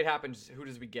if the trade happens, who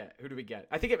do we get?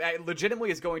 I think it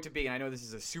legitimately is going to be, and I know this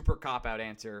is a super cop-out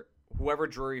answer, whoever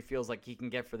Drury feels like he can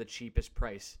get for the cheapest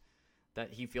price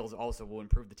that he feels also will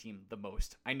improve the team the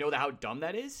most. I know how dumb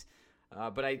that is,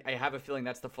 but I have a feeling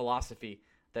that's the philosophy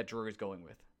that Drury is going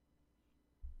with.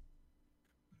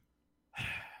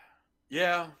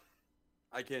 Yeah,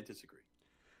 I can't disagree.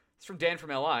 It's from Dan from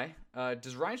LI.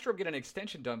 Does Reinstrom get an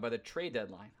extension done by the trade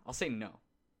deadline? I'll say no.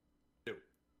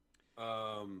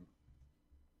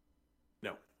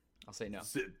 No. I'll say no.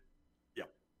 Yeah.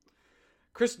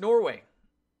 Chris Norway.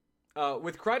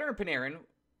 With Kreider and Panarin,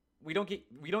 we don't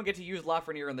get to use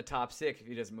Lafreniere in the top 6 if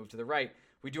he doesn't move to the right.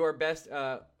 We do our best.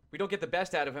 We don't get the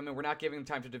best out of him, and we're not giving him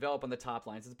time to develop on the top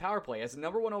lines. It's a power play. As the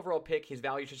number 1 overall pick, his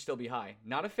value should still be high.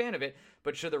 Not a fan of it,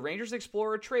 but should the Rangers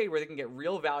explore a trade where they can get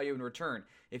real value in return?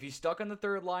 If he's stuck on the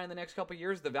 3rd line in the next couple of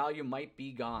years, the value might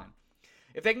be gone.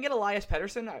 If they can get Elias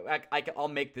Pettersson, I'll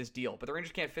make this deal. But the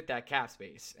Rangers can't fit that cap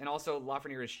space. And also,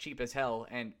 Lafreniere is cheap as hell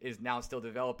and is now still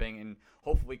developing and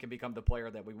hopefully can become the player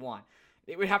that we want.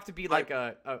 It would have to be like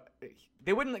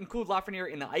they wouldn't include Lafreniere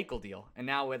in the Eichel deal, and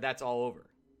now that's all over.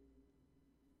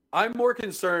 I'm more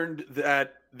concerned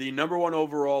that the number 1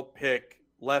 overall pick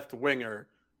left winger,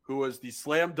 who was the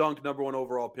slam dunk number 1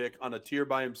 overall pick on a tier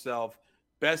by himself,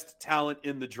 best talent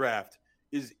in the draft,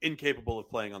 is incapable of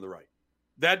playing on the right.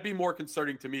 That'd be more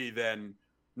concerning to me than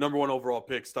number 1 overall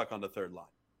pick stuck on the 3rd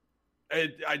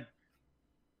line.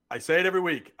 I say it every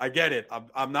week. I get it.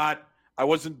 I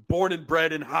wasn't born and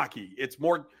bred in hockey. It's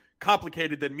more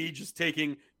complicated than me just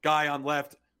taking guy on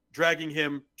left, dragging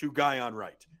him to guy on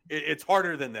right. It's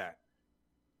harder than that.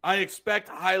 I expect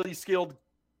highly skilled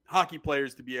hockey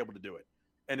players to be able to do it.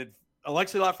 And if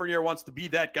Alexei Lafreniere wants to be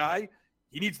that guy,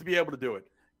 he needs to be able to do it.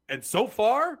 And so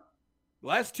far, the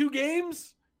last 2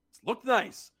 games, it's looked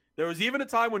nice. There was even a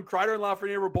time when Kreider and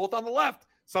Lafreniere were both on the left,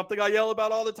 something I yell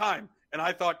about all the time. And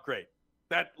I thought, great,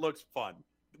 that looks fun.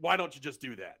 Why don't you just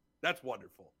do that? That's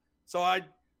wonderful. So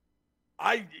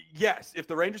yes, if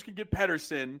the Rangers could get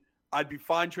Pettersson, I'd be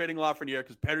fine trading Lafreniere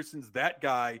because Pettersson's that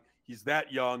guy. He's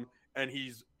that young, and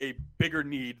he's a bigger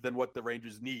need than what the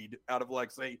Rangers need out of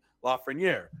Alexei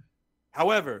Lafreniere.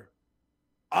 However,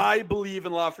 I believe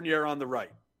in Lafreniere on the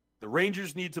right. The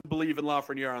Rangers need to believe in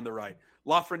Lafreniere on the right.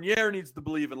 Lafreniere needs to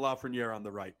believe in Lafreniere on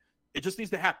the right. It just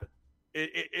needs to happen.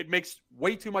 It makes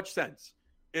way too much sense.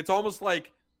 It's almost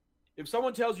like if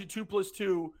someone tells you 2 +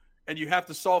 2 and you have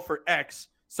to solve for X,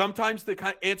 sometimes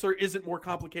the answer isn't more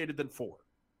complicated than 4.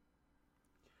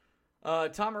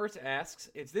 Tom Ertz asks,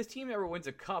 if this team ever wins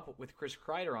a cup with Chris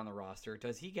Kreider on the roster,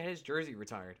 does he get his jersey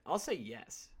retired? I'll say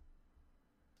yes.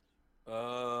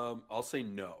 I'll say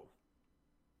no.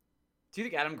 Do you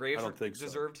think Adam Graves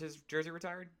deserved his jersey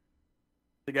retired?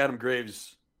 I think Adam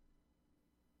Graves.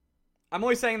 I'm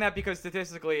only saying that because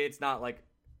statistically it's not like,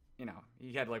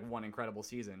 he had like 1 incredible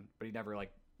season, but he never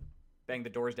like banged the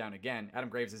doors down again. Adam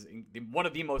Graves is one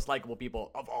of the most likable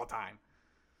people of all time.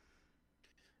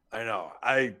 I know.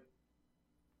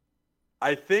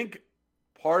 I think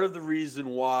part of the reason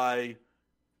why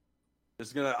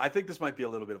I think this might be a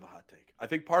little bit of a hot take. I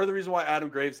think part of the reason why Adam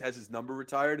Graves has his number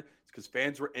retired is because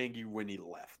fans were angry when he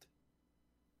left.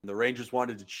 And the Rangers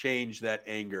wanted to change that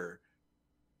anger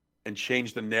and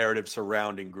change the narrative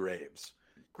surrounding Graves.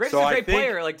 Graves is a great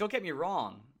player. Like, don't get me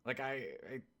wrong. Like,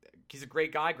 he's a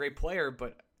great guy, great player,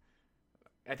 but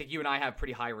I think you and I have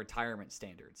pretty high retirement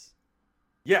standards.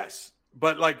 Yes,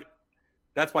 but like,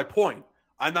 that's my point.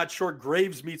 I'm not sure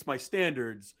Graves meets my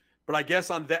standards, but I guess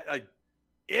on that,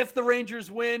 if the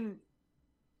Rangers win,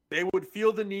 they would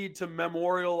feel the need to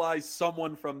memorialize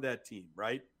someone from that team,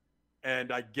 right?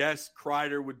 And I guess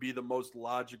Kreider would be the most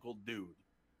logical dude.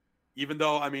 Even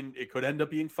though, I mean, it could end up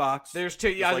being Fox. There's 2.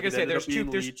 Yeah, I was gonna say there's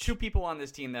 2 people on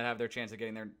this team that have their chance of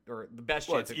getting there, or the best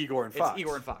chance. It's Igor and Fox. It's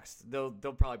Igor and Fox. They'll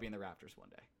probably be in the Raptors one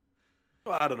day.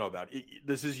 Well, I don't know about it.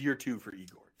 This is year 2 for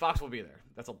Igor. Fox will be there.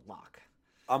 That's a lock.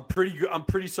 I'm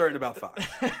pretty certain about Fox.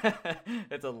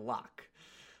 It's a lock.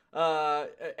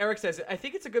 Eric says, I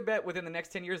think it's a good bet within the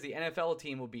next 10 years the NFL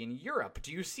team will be in Europe.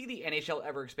 Do you see the NHL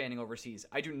ever expanding overseas?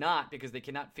 I do not, because they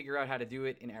cannot figure out how to do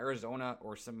it in Arizona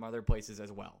or some other places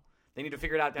as well. They need to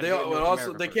figure it out.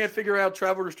 They can't figure out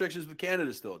travel restrictions with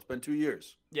Canada still. It's been 2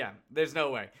 years. Yeah, there's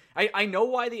no way. I know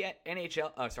why the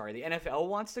NFL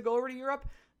wants to go over to Europe.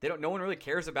 No one really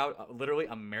cares about literally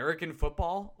American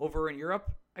football over in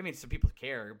Europe. I mean, some people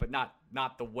care, but not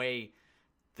the way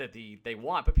that they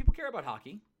want. But people care about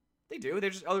hockey. They do.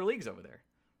 There's just other leagues over there.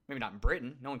 Maybe not in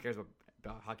Britain. No one cares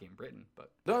about hockey in Britain.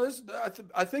 But no,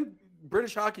 I think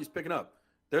British hockey is picking up.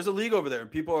 There's a league over there, and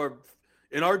people are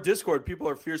in our Discord. People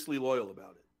are fiercely loyal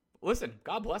about it. Listen,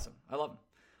 God bless him. I love him.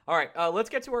 All right, let's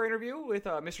get to our interview with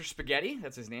Mr. Spaghetti.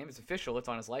 That's his name. It's official. It's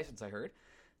on his license, I heard.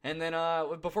 And then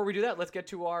before we do that, let's get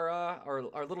to our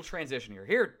little transition here.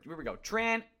 Here we go.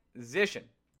 Transition.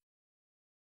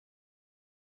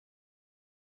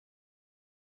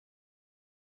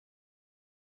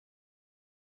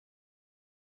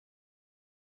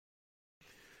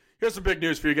 Here's some big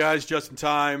news for you guys just in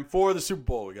time for the Super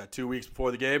Bowl. We got 2 weeks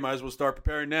before the game. Might as well start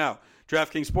preparing now.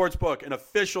 DraftKings Sportsbook, an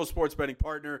official sports betting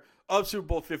partner of Super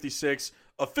Bowl 56,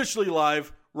 officially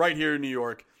live right here in New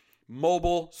York.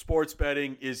 Mobile sports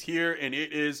betting is here, and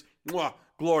it is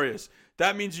glorious.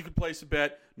 That means you can place a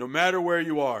bet no matter where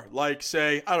you are. Like,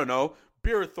 say, I don't know,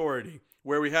 Beer Authority,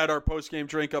 where we had our post-game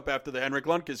drink up after the Henrik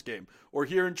Lundqvist game, or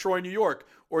here in Troy, New York,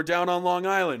 or down on Long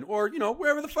Island, or,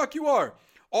 wherever the fuck you are.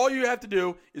 All you have to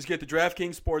do is get the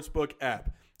DraftKings Sportsbook app.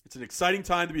 It's an exciting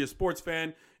time to be a sports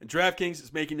fan, and DraftKings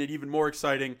is making it even more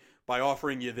exciting by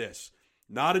offering you this.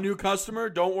 Not a new customer?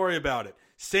 Don't worry about it.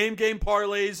 Same-game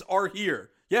parlays are here.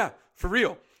 Yeah, for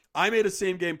real. I made a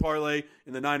same-game parlay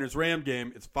in the Niners-Ram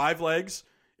game. It's 5 legs.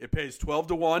 It pays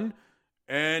 12-1.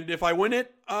 And if I win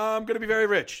it, I'm going to be very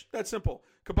rich. That's simple.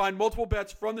 Combine multiple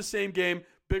bets from the same game,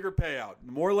 bigger payout.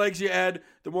 The more legs you add,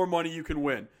 the more money you can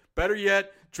win. Better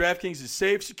yet, DraftKings is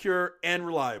safe, secure, and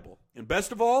reliable. And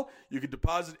best of all, you can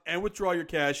deposit and withdraw your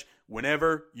cash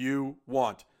whenever you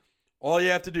want. All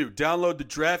you have to do, download the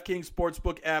DraftKings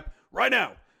Sportsbook app right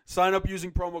now. Sign up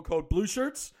using promo code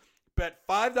BLUESHIRTS, bet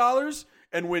 $5,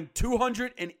 and win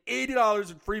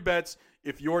 $280 in free bets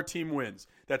if your team wins.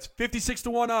 That's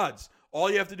 56-1 odds.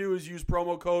 All you have to do is use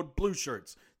promo code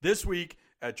BLUESHIRTS this week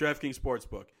at DraftKings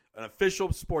Sportsbook, an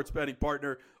official sports betting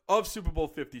partner of Super Bowl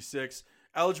 56.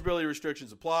 Eligibility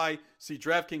restrictions apply. See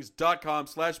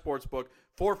DraftKings.com/sportsbook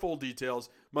for full details.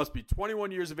 Must be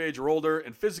 21 years of age or older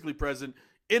and physically present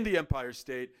in the Empire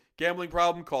State. Gambling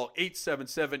problem? Call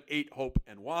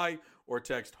 877-8-HOPE-NY or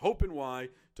text HOPE-NY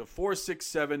to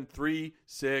 467-369.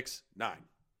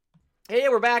 Hey,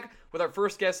 we're back with our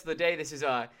first guest of the day. This is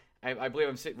I believe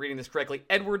I'm reading this correctly.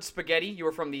 Edward Spaghetti. You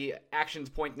are from the Actions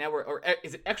Point Network, or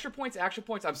is it Extra Points? Action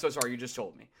Points? I'm so sorry. You just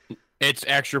told me. It's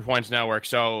Extra Points Network.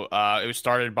 So it was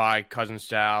started by Cousin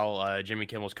Sal, Jimmy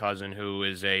Kimmel's cousin, who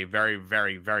is a very,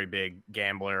 very, very big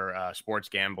gambler, sports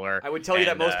gambler. I would tell you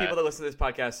that most people that listen to this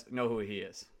podcast know who he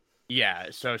is. Yeah.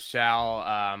 So Sal,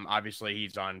 obviously,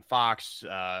 he's on Fox,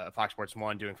 Fox Sports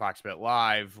 1, doing Fox Bet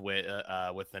Live with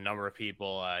a number of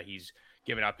people. He's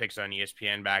giving out picks on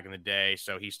ESPN back in the day.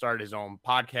 So he started his own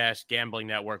podcast, Gambling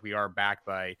Network. We are backed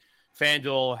by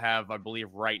FanDuel. Have, I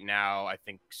believe right now, I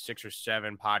think 6 or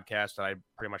 7 podcasts that I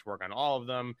pretty much work on all of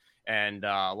them, and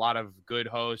a lot of good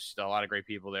hosts, a lot of great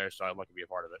people there. So I'd love to be a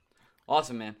part of it.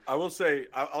 Awesome, man. I'll say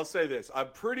this. I'm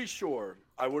pretty sure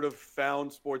I would have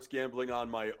found sports gambling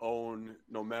on my own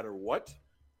no matter what.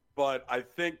 But I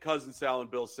think Cousin Sal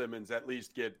and Bill Simmons at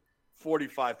least get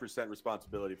 45%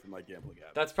 responsibility for my gambling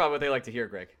habits. That's probably what they like to hear,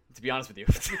 Greg, to be honest with you.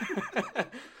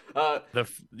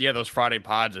 Those Friday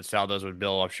pods that Sal does with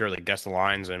Bill, I'm sure, like Guess the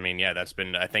Lines. I mean, yeah, that's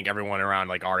been, I think everyone around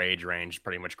like our age range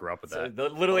pretty much grew up with that.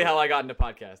 Literally how I got into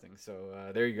podcasting.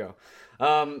 So there you go.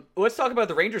 Let's talk about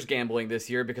the Rangers gambling this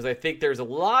year, because I think there's a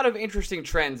lot of interesting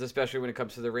trends, especially when it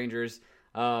comes to the Rangers.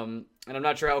 And I'm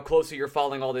not sure how closely you're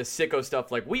following all this sicko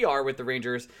stuff like we are with the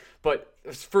Rangers. But,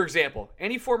 for example,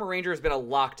 any former Ranger has been a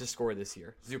lock to score this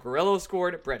year. Zuccarello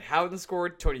scored, Brett Howden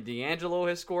scored, Tony DeAngelo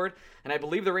has scored, and I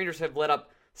believe the Rangers have let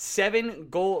up 7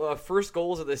 first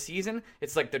goals of the season.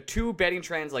 It's like the 2 betting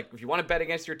trends. Like, if you want to bet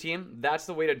against your team, that's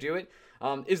the way to do it.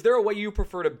 Is there a way you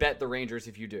prefer to bet the Rangers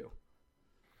if you do?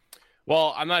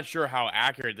 Well, I'm not sure how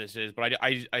accurate this is, but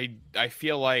I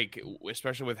feel like,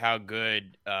 especially with how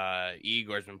good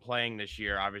Igor's been playing this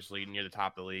year, obviously near the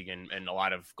top of the league in a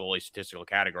lot of goalie statistical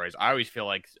categories, I always feel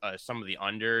like some of the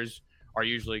unders are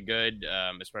usually good,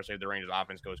 especially if the Rangers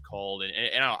offense goes cold.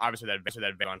 And obviously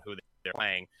that on who they're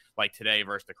playing. Like today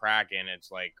versus the Kraken,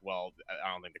 it's like, well,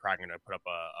 I don't think the Kraken are going to put up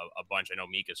a bunch. I know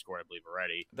Mika scored, I believe,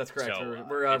 already. That's correct. So,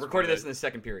 we're recording this in the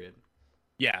second period.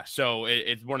 Yeah, so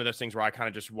it's one of those things where I kind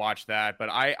of just watch that, but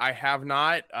I have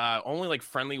not only like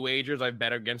friendly wagers I've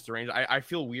bet against the Rangers. I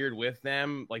feel weird with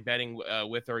them, like betting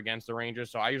with or against the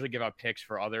Rangers. So I usually give out picks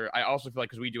for other. I also feel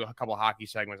like because we do a couple of hockey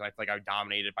segments, I feel like I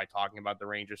dominated by talking about the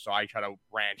Rangers. So I try to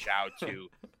branch out to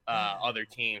other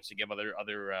teams to give other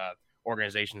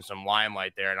organizations some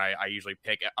limelight there. And I usually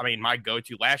pick. I mean, my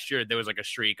go-to last year there was like a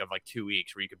streak of like 2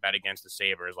 weeks where you could bet against the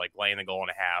Sabres, like laying the goal and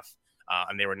a half,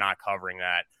 and they were not covering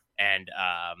that. And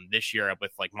this year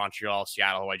with like Montreal,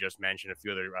 Seattle, who I just mentioned, a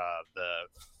few other the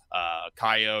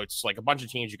Coyotes, like a bunch of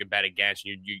teams you could bet against,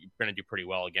 and you're going to do pretty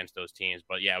well against those teams.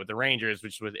 But yeah, with the Rangers,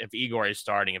 if Igor is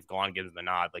starting, if Gallant gives him the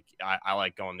nod, like I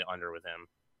like going the under with him.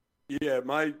 Yeah,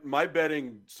 my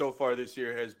betting so far this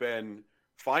year has been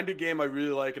find a game I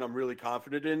really like and I'm really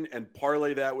confident in, and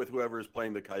parlay that with whoever is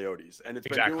playing the Coyotes, and it's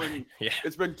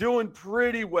been doing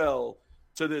pretty well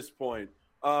to this point.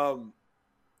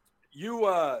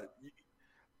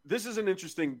 This is an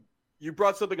interesting. You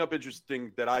brought something up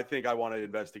interesting that I think I want to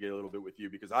investigate a little bit with you,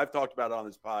 because I've talked about it on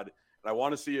this pod, and I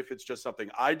want to see if it's just something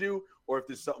I do or if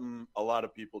it's something a lot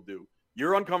of people do.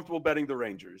 You're uncomfortable betting the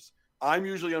Rangers. I'm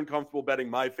usually uncomfortable betting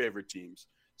my favorite teams.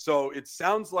 So it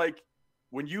sounds like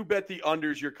when you bet the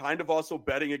unders, you're kind of also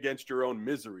betting against your own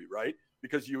misery, right?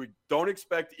 Because you don't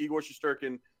expect Igor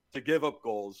Shesterkin to give up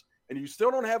goals, and you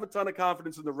still don't have a ton of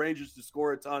confidence in the Rangers to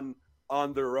score a ton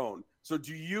on their own. So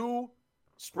do you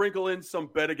sprinkle in some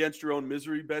bet against your own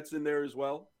misery bets in there as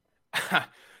well?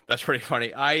 That's pretty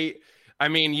funny. I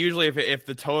mean, usually if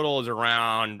the total is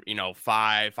around,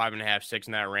 5.5, 6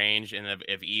 in that range, and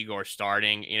if Igor's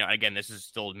starting, again, this is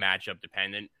still matchup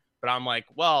dependent, but I'm like,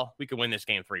 well, we could win this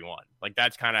game 3-1. Like,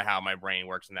 that's kind of how my brain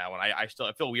works in that one. I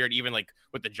feel weird, even like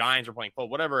with the Giants are playing,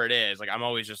 whatever it is, like I'm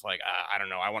always just like, I don't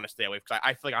know. I want to stay away because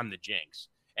I feel like I'm the jinx.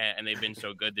 And they've been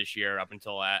so good this year up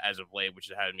until as of late, which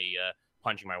has had me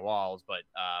punching my walls. But,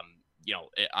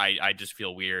 I just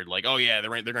feel weird. Like, oh, yeah, they're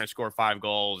going to score 5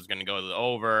 goals. It's going to go to the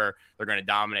over. They're going to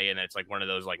dominate. And it's like one of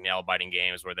those like nail-biting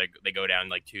games where they go down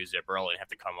like 2-0 early and have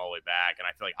to come all the way back. And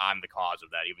I feel like I'm the cause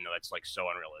of that, even though that's like so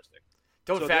unrealistic.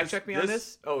 Don't fact check me on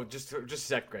this. Oh, just a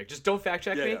sec, Greg. Just don't fact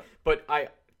check me. Yeah. But I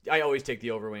always take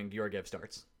the over when Georgiev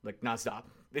starts, like nonstop.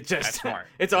 It's just that's smart.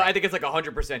 It's right. I think it's like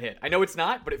 100% hit. I know it's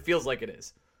not, but it feels like it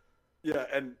is. Yeah,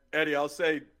 and Eddie, I'll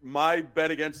say my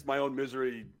bet against my own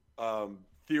misery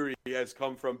theory has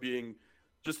come from being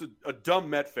just a dumb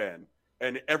Met fan.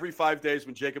 And every 5 days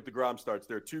when Jacob deGrom starts,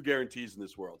 there are 2 guarantees in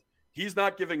this world. He's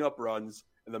not giving up runs,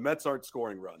 and the Mets aren't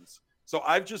scoring runs. So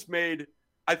I've just made,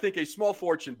 I think, a small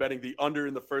fortune betting the under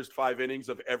in the first 5 innings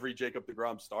of every Jacob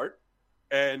deGrom start.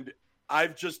 And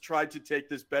I've just tried to take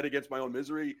this bet against my own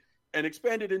misery and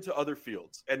expand it into other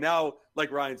fields. And now,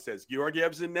 like Ryan says,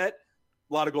 Georgiev's in net,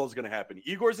 a lot of goals are going to happen.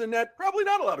 Igor's in net, probably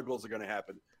not a lot of goals are going to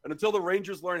happen. And until the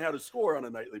Rangers learn how to score on a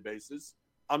nightly basis,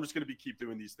 I'm just going to keep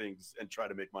doing these things and try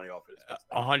to make money off it.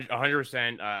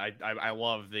 100%. I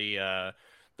love the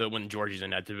when Georgie's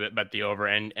in net to bet the over,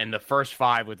 and the first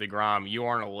 5 with DeGrom, you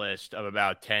are on a list of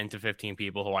about 10 to 15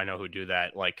 people who I know who do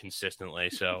that like consistently.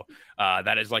 So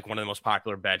that is like one of the most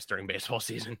popular bets during baseball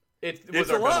season. It's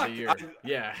a lot.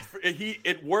 Yeah,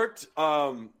 it worked.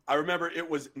 I remember it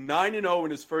was 9-0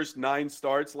 in his first 9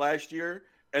 starts last year,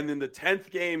 and then the 10th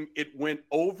game it went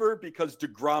over because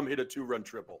DeGrom hit a 2-run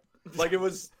triple. Like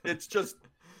it's just.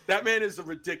 That man is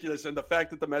ridiculous, and the fact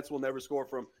that the Mets will never score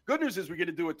from. Good news is we get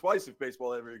to do it twice if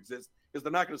baseball ever exists, because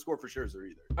they're not going to score for Scherzer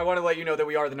either. I want to let you know that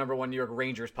we are the #1 New York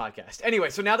Rangers podcast. Anyway,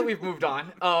 so now that we've moved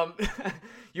on,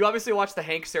 you obviously watched the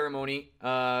Hank ceremony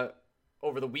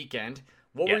over the weekend.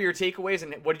 What were your takeaways,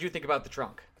 and what did you think about the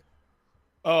trunk?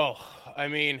 Oh, I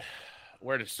mean,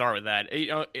 where to start with that?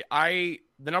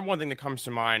 The number one thing that comes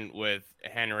to mind with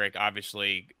Henrik,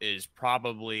 obviously, is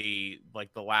probably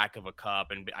like the lack of a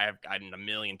cup. And I have gotten a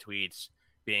million tweets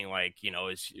being like,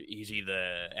 is he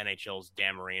the NHL's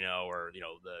Dan Marino or,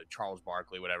 the Charles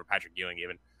Barkley, whatever, Patrick Ewing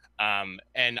even.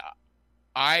 And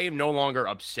I am no longer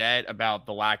upset about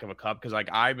the lack of a cup because, like,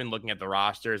 I've been looking at the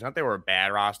rosters. Not that they were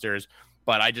bad rosters,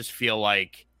 but I just feel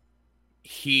like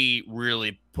he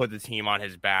really put the team on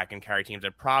his back and carried teams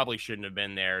that probably shouldn't have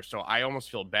been there. So I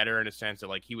almost feel better in a sense that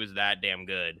like he was that damn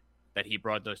good that he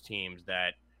brought those teams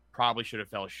that probably should have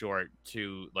fell short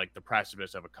to like the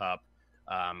precipice of a cup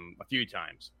a few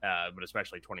times, but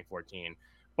especially 2014.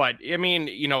 But I mean,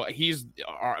 he's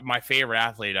my favorite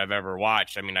athlete I've ever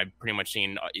watched. I mean, I've pretty much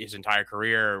seen his entire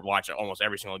career, watch almost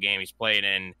every single game he's played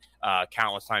in,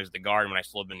 countless times at the Garden when I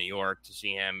still lived in New York to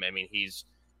see him. I mean, he's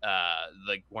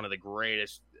like one of the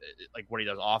greatest, like what he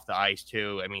does off the ice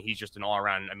too. I mean, he's just an all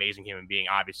around amazing human being.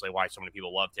 Obviously, why so many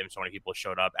people loved him. So many people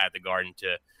showed up at the Garden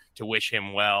to wish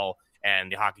him well,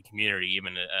 and the hockey community.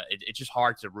 Even it's just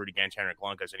hard to root against Henrik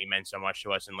Lundqvist, and he meant so much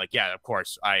to us. And like, yeah, of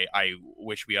course, I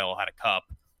wish we all had a cup,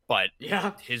 but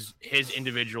Yeah. his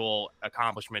individual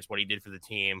accomplishments, what he did for the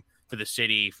team, for the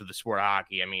city, for the sport of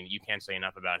hockey. I mean, you can't say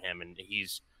enough about him, and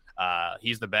he's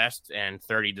the best, and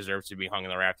 30 deserves to be hung in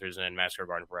the rafters in Madison Square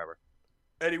Garden forever.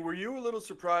 Eddie, were you a little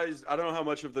surprised? I don't know how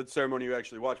much of the ceremony you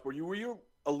actually watched, but were you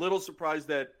a little surprised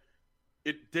that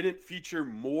it didn't feature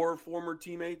more former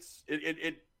teammates?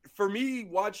 It for me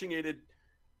watching it,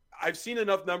 I've seen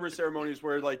enough number of ceremonies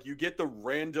where like you get the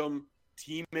random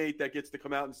teammate that gets to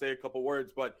come out and say a couple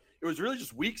words, but it was really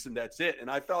just weeks and that's it. And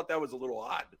I felt that was a little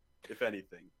odd, if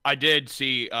anything. I did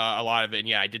see a lot of it. And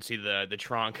yeah, I did see the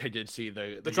trunk. I did see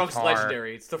the trunk's guitar.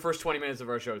 legendary. It's the first 20 minutes of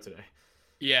our show today.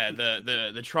 Yeah,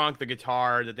 the trunk, the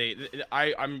guitar that did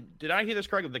I hear this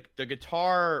correctly? The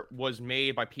guitar was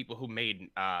made by people who made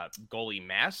goalie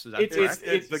masks. Is that correct?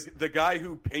 It's the guy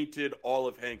who painted all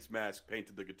of Hank's mask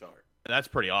painted the guitar. That's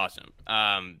pretty awesome.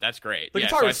 That's great. The yeah,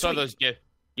 guitar so I was saw sweet. those.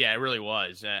 Yeah, it really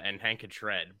was, and Hank could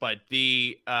shred. But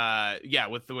the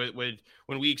with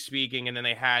when Weeks speaking, and then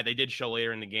they did show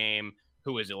later in the game.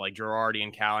 Who is it? Like Girardi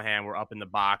and Callahan were up in the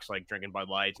box, like drinking Bud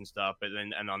Lights and stuff. But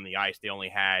then and on the ice, they only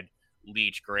had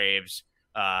Leach, Graves,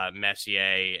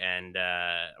 Messier, and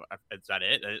is that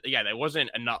it? Yeah, there wasn't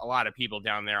a lot of people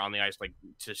down there on the ice like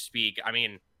to speak. I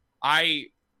mean, I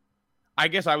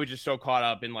guess I was just so caught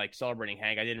up in like celebrating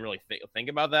Hank, I didn't really think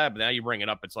about that. But now you bring it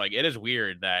up, it's like it is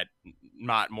weird that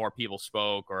not more people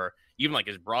spoke, or even like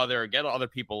his brother, get other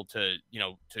people to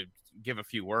to give a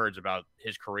few words about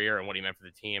his career and what he meant for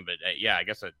the team. But yeah, I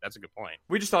guess that's a good point.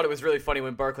 We just thought it was really funny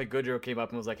when Barclay Goodrow came up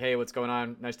and was like, "Hey, what's going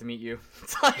on? Nice to meet you."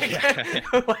 It's like,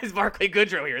 why is Barclay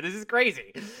Goodrow here? This is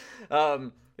crazy.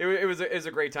 It was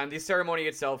a great time. The ceremony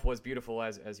itself was beautiful,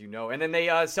 as you know. And then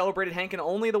they celebrated Hank in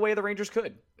only the way the Rangers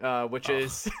could, which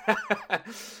is,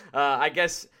 I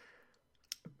guess,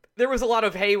 there was a lot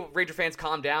of, hey, Ranger fans,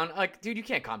 calm down. Like, dude, you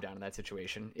can't calm down in that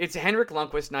situation. It's Henrik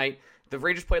Lundqvist night. The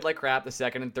Rangers played like crap the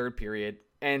second and third period,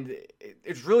 and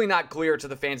it's really not clear to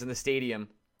the fans in the stadium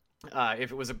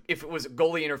if it was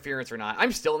goalie interference or not.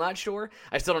 I'm still not sure.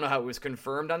 I still don't know how it was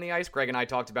confirmed on the ice. Greg and I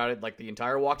talked about it like the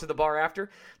entire walk to the bar after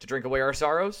to drink away our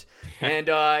sorrows, and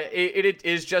it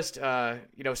is just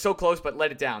so close, but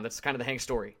let it down. That's kind of the Hank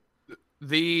story.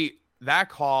 That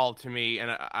call to me,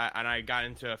 and I got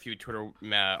into a few Twitter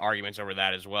arguments over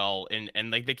that as well,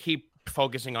 and like they keep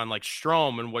focusing on like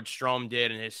Strome and what Strome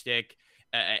did and his stick.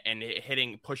 And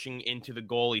pushing into the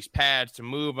goalie's pads to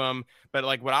move him. But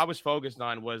like what I was focused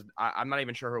on was, I'm not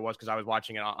even sure who it was because I was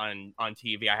watching it on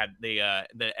TV. I had the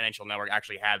NHL Network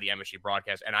actually had the MSG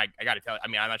broadcast. And I got to tell you, I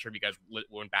mean, I'm not sure if you guys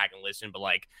went back and listened, but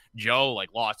like Joe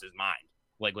like lost his mind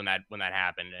like when that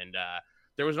happened. And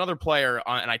there was another player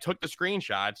and I took the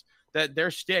screenshots that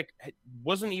their stick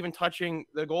wasn't even touching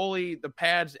the goalie, the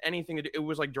pads, anything. It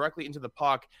was like directly into the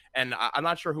puck. And I'm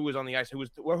not sure who was on the ice.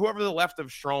 Whoever the left of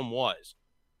Strome was.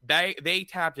 They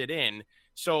tapped it in.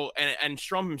 So and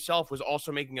Strome himself was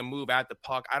also making a move at the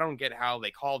puck. I don't get how they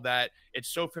called that. It's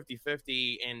so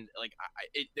 50-50, and like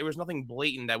there was nothing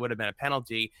blatant that would have been a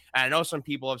penalty. And I know some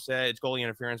people have said it's goalie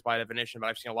interference by definition, but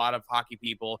I've seen a lot of hockey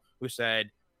people who said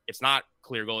it's not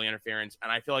clear goalie interference.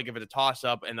 And I feel like if it's a toss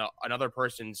up and another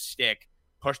person's stick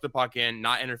pushed the puck in,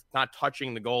 not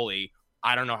touching the goalie,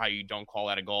 I don't know how you don't call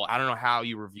that a goal. I don't know how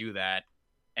you review that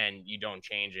and you don't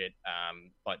change it.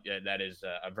 But that is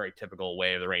a very typical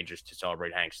way of the Rangers to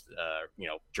celebrate Hank's,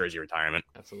 jersey retirement.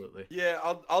 Absolutely. Yeah,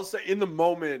 I'll say in the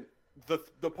moment,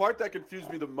 the part that confused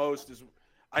me the most is,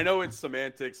 I know it's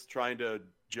semantics trying to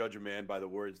judge a man by the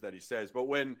words that he says, but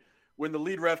when the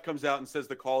lead ref comes out and says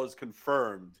the call is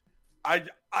confirmed, I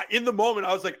in the moment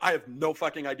I was like, I have no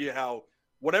fucking idea how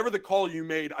whatever the call you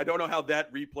made, I don't know how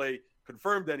that replay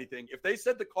confirmed anything. If they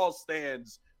said the call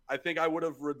stands, I think I would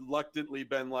have reluctantly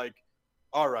been like,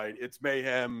 all right, it's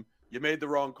mayhem. You made the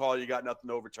wrong call. You got nothing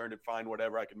to overturn it. Fine,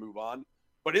 whatever. I can move on.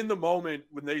 But in the moment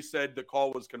when they said the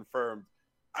call was confirmed,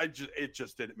 it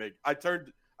just didn't make. I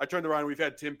turned around. We've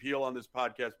had Tim Peel on this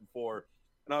podcast before,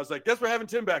 and I was like, guess we're having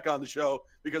Tim back on the show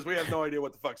because we have no idea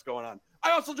what the fuck's going on.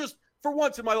 I also just, for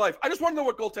once in my life, I just want to know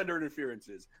what goaltender interference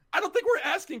is. I don't think we're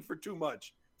asking for too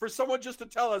much for someone just to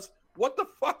tell us what the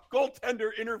fuck goaltender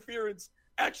interference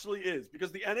actually is,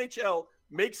 because the NHL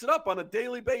makes it up on a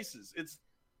daily basis.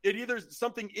 It either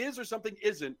something is or something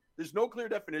isn't. There's no clear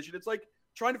definition. It's like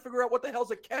trying to figure out what the hell's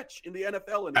a catch in the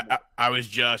NFL anymore. I was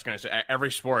just gonna say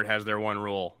every sport has their one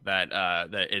rule that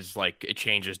that is like it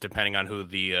changes depending on who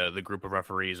the group of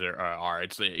referees are.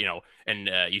 It's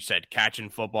and you said catch in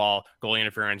football, goalie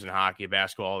interference in hockey,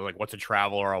 basketball, like what's a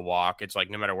travel or a walk. It's like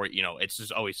no matter where it's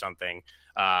just always something.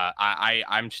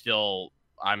 I'm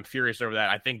furious over that.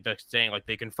 I think the saying like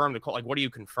they confirmed the call. Like what are you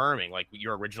confirming? Like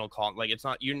your original call? Like it's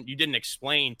not you didn't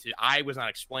explain to. I was not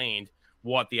explained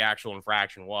what the actual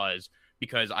infraction was.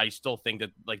 Because I still think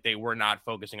that like they were not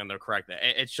focusing on the correct.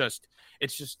 It's just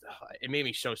it made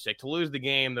me so sick to lose the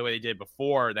game the way they did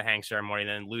before the hang ceremony, and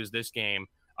then lose this game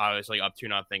obviously up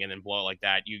 2-0, and then blow it like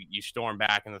that. You storm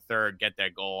back in the third, get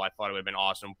that goal. I thought it would have been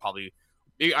awesome. Probably,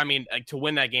 I mean, like to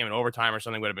win that game in overtime or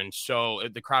something would have been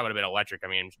the crowd would have been electric. I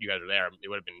mean, you guys were there; it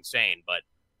would have been insane. But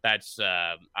that's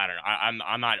I don't know.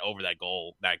 I'm not over that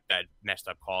goal that messed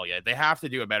up call yet. They have to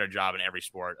do a better job in every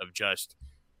sport of just.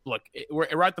 Look,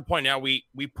 we're at the point now we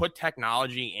put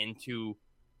technology into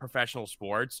professional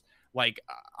sports. Like,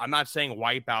 I'm not saying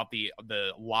wipe out the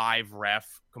live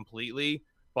ref completely,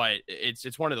 but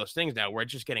it's one of those things now where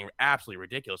it's just getting absolutely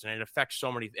ridiculous, and it affects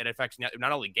so many. It affects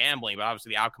not only gambling, but obviously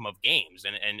the outcome of games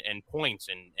and points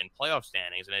and playoff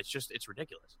standings, and it's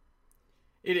ridiculous.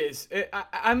 It is.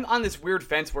 I'm on this weird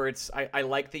fence where I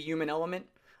like the human element.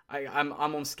 I'm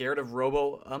almost scared of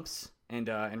robo umps and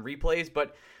replays,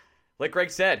 but. Like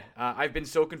Greg said, I've been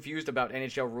so confused about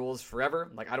NHL rules forever.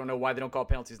 Like, I don't know why they don't call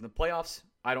penalties in the playoffs.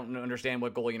 I don't understand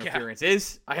what goalie interference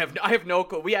is. I have no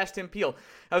clue. We asked Tim Peel.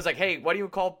 I was like, hey, why do you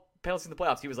call penalties in the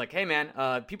playoffs? He was like, hey, man,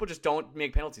 people just don't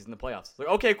make penalties in the playoffs. Like,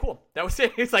 okay, cool. That was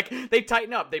it. It's like they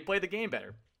tighten up. They play the game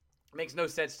better. It makes no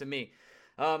sense to me.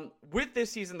 With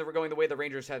this season that we're going the way the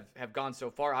Rangers have gone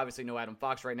so far, obviously no Adam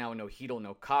Fox right now, no Hedl,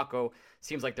 no Kakko.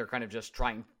 Seems like they're kind of just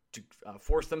trying to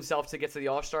force themselves to get to the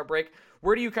All-Star break.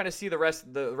 Where do you kind of see the rest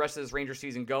of this Ranger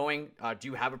season going? Do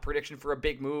you have a prediction for a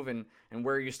big move, and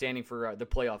where are you standing for the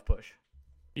playoff push?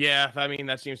 Yeah, I mean,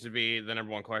 that seems to be the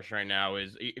number one question right now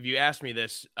is if you asked me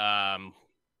this,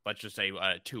 let's just say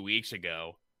 2 weeks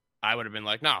ago, I would have been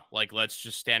like, no, like, let's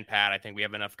just stand pat. I think we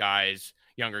have enough guys,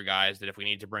 younger guys, that if we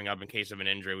need to bring up in case of an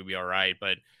injury, we'd be all right.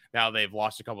 But now they've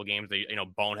lost a couple of games. They,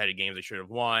 boneheaded games they should have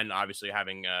won. Obviously,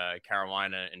 having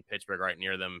Carolina and Pittsburgh right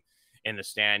near them in the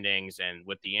standings, and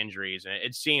with the injuries, and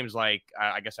it seems like,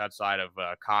 I guess outside of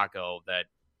Kakko, that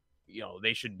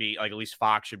they should be like, at least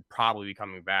Fox should probably be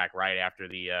coming back right after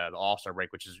the All-Star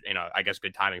break, which is I guess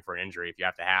good timing for an injury if you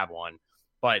have to have one.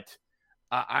 But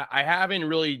I haven't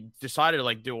really decided,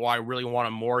 like, do I really want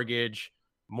to mortgage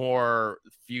more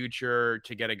future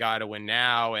to get a guy to win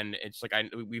now? And it's like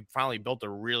we finally built a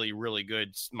really, really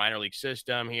good minor league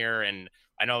system here, and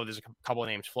I know there's a couple of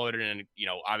names floated, and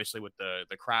obviously with the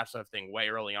Krasov thing way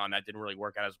early on, that didn't really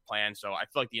work out as planned. So I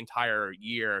feel like the entire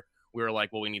year we were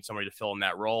like, well, we need somebody to fill in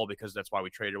that role, because that's why we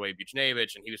traded away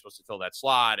Buchnevich, and he was supposed to fill that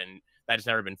slot, and that has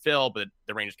never been filled, but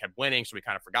the Rangers kept winning, so we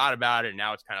kind of forgot about it, and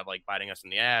now it's kind of like biting us in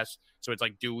the ass. So it's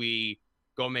like, do we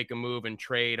go make a move and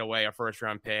trade away a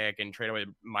first-round pick and trade away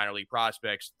minor league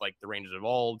prospects like the Rangers of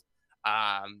old?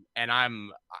 And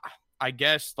I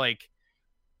guess, like,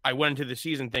 I went into the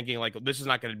season thinking, like, this is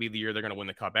not going to be the year they're going to win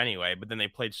the Cup anyway, but then they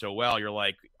played so well, you're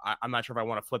like, I'm not sure if I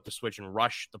want to flip the switch and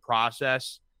rush the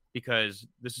process, because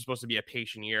this is supposed to be a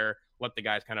patient year. Let the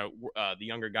guys kind of, the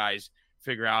younger guys,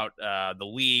 figure out the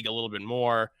league a little bit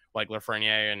more, like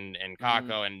Lafreniere and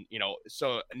Kakko. And,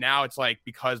 so now it's like,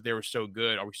 because they were so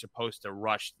good, are we supposed to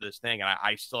rush this thing? And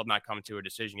I still have not come to a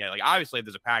decision yet. Like, obviously,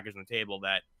 there's a package on the table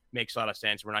that makes a lot of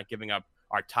sense. We're not giving up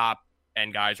our top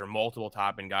end guys or multiple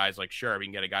top end guys. Like, sure, we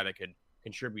can get a guy that could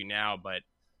contribute now, but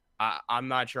I'm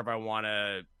not sure if I want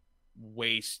to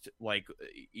waste like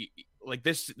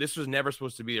this was never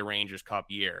supposed to be the Rangers Cup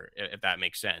year, if that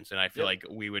makes sense. And I feel like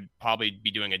we would probably be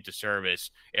doing a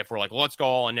disservice if we're like, well, let's go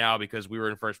all in now, because we were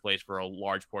in first place for a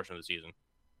large portion of the season.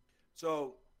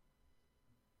 So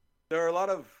there are a lot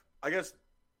of, I guess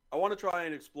I want to try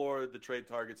and explore the trade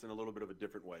targets in a little bit of a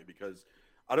different way, because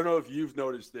I don't know if you've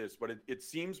noticed this, but it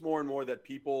seems more and more that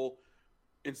people,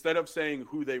 instead of saying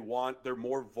who they want, they're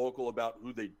more vocal about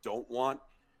who they don't want.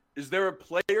 Is there a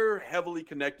player heavily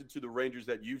connected to the Rangers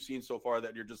that you've seen so far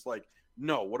that you're just like,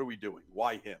 no, what are we doing?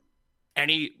 Why him?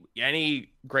 Any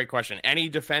great question. Any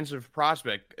defensive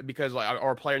prospect, because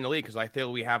or player in the league, because I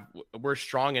feel we're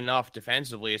strong enough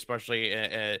defensively, especially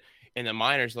in the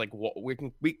minors. Like, we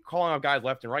can be calling out guys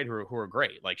left and right who are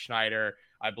great, like Schneider.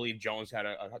 I believe Jones had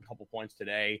a couple points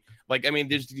today. Like, I mean,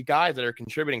 there's the guys that are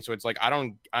contributing. So it's like, I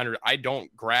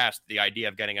don't grasp the idea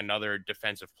of getting another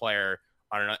defensive player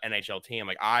on an NHL team.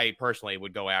 Like, I personally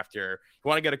would go after, you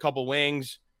want to get a couple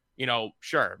wings,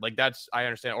 sure, like I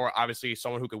understand. Or obviously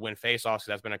someone who could win faceoffs.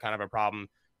 That's been a kind of a problem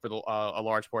for a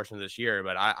large portion of this year.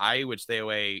 But I would stay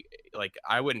away. Like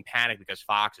I wouldn't panic because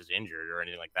Fox is injured or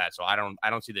anything like that. So I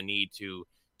don't see the need to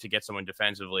get someone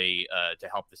defensively to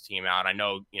help this team out. I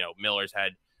know, Miller's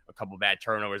had a couple bad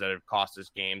turnovers that have cost us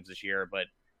games this year, but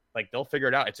like they'll figure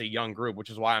it out. It's a young group, which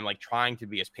is why I'm like trying to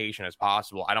be as patient as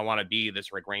possible. I don't want to be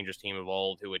this Rick Rangers team of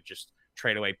old who would just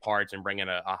trade away parts and bring in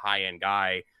a high end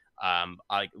guy.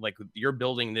 Like you're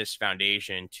building this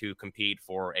foundation to compete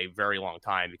for a very long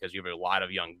time because you have a lot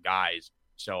of young guys.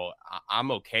 So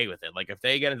I'm okay with it. Like if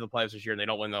they get into the playoffs this year and they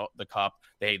don't win the cup,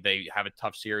 they have a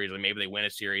tough series, or maybe they win a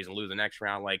series and lose the next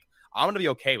round. Like I'm going to be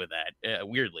okay with that,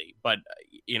 weirdly. But,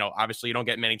 obviously you don't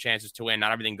get many chances to win.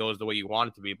 Not everything goes the way you want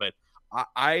it to be. But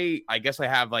I guess I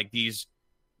have like these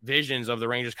visions of the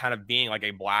Rangers kind of being like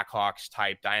a Blackhawks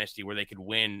type dynasty where they could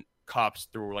win cups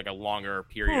through like a longer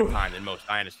period of time than most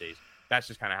dynasties. That's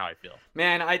just kind of how I feel.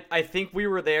 Man, I think we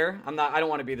were there. I don't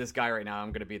want to be this guy right now.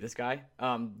 I'm going to be this guy.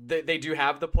 They do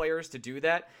have the players to do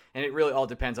that, and it really all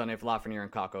depends on if Lafreniere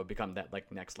and Kakko become that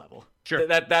like next level. Sure.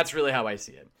 That's really how I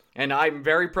see it. And I'm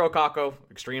very pro Kakko,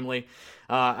 extremely.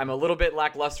 I'm a little bit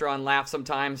lackluster on Laf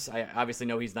sometimes. I obviously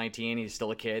know he's 19. He's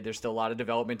still a kid. There's still a lot of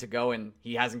development to go, and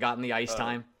he hasn't gotten the ice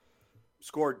time.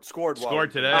 Scored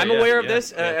today. I'm aware of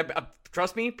this.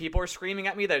 Trust me, people are screaming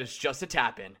at me that it's just a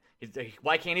tap in.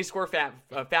 Why can't he score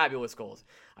fabulous goals?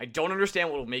 I don't understand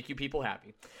what will make you people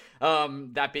happy.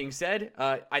 That being said,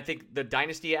 I think the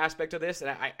dynasty aspect of this, and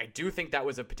I do think that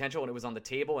was a potential when it was on the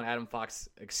table, and Adam Fox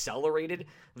accelerated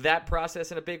that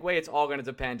process in a big way. It's all going to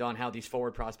depend on how these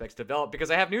forward prospects develop, because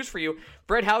I have news for you.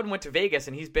 Brett Howden went to Vegas,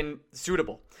 and he's been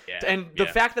suitable. Yeah, and the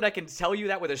fact that I can tell you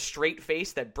that with a straight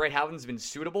face, that Brett Howden's been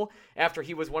suitable after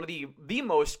he was one of the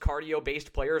most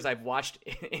cardio-based players I've watched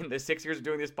in the 6 years of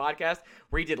doing this podcast,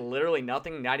 where he did literally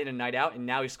nothing, night in and night out, and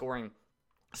now he's scoring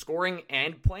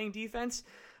and playing defense.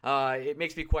 It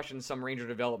makes me question some Ranger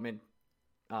development,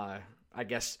 I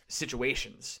guess,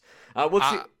 situations. We'll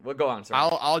see. We'll go on. Sorry.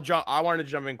 I'll jump. I wanted to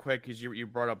jump in quick because you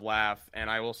brought up Laf, and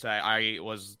I will say I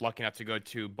was lucky enough to go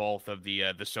to both of the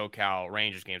SoCal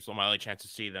Rangers games, so my only chance to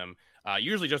see them.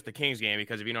 Usually just the Kings game,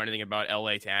 because if you know anything about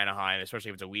LA to Anaheim, especially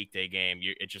if it's a weekday game,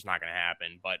 it's just not going to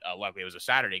happen. But luckily it was a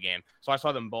Saturday game, so I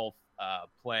saw them both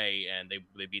play, and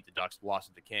they beat the Ducks, lost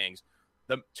to the Kings.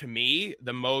 To me,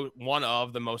 one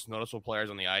of the most noticeable players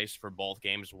on the ice for both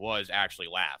games was actually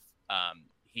Laf.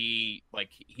 He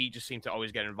just seemed to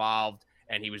always get involved,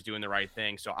 and he was doing the right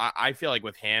thing. So I feel like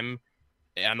with him,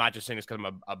 I'm not just saying this because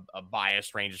I'm a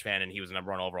biased Rangers fan and he was the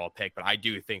number one overall pick, but I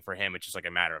do think for him it's just like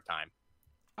a matter of time.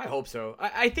 I hope so.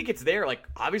 I think it's there. Like,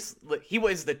 obviously, he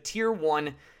was the tier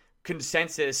 1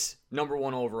 consensus number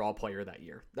 1 overall player that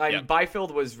year.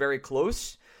 Byfield was very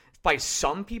close by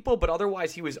some people, but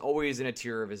otherwise he was always in a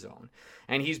tier of his own.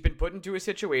 And he's been put into a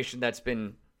situation that's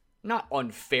been not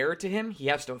unfair to him. He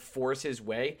has to force his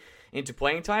way into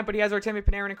playing time, but he has Artemi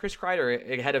Panarin and Chris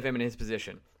Kreider ahead of him in his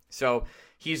position. So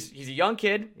he's a young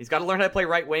kid. He's got to learn how to play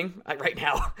right wing right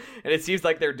now, and it seems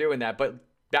like they're doing that. But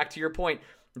back to your point,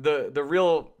 the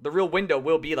real window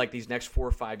will be like these next 4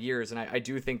 or 5 years, and I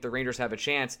do think the Rangers have a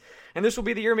chance. And this will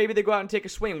be the year maybe they go out and take a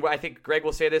swing. I think Greg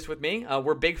will say this with me.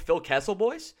 We're big Phil Kessel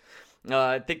boys.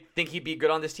 I think he'd be good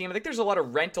on this team. I think there's a lot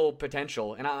of rental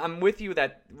potential, and I'm with you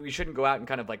that we shouldn't go out and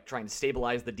kind of like try and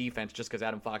stabilize the defense just because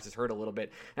Adam Fox is hurt a little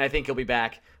bit. And I think he'll be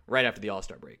back right after the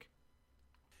All-Star break.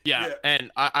 Yeah.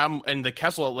 And and the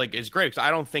Kessel is great, because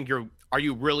I don't think are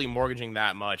you really mortgaging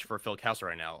that much for Phil Kessel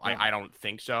right now? Yeah. I don't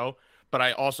think so. But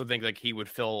I also think like he would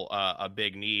fill a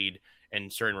big need in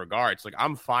certain regards. Like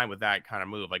I'm fine with that kind of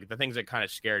move. Like the things that kind of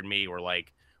scared me were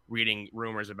like reading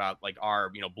rumors about like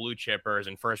our blue chippers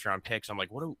and first round picks. I'm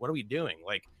like, what are we doing?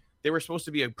 Like they were supposed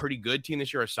to be a pretty good team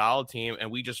this year, a solid team,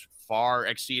 and we just far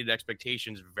exceeded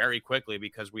expectations very quickly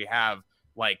because we have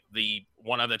like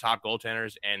one of the top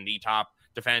goaltenders and the top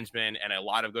defenseman and a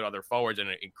lot of good other forwards, and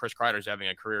Chris Kreider's having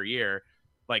a career year.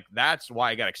 Like that's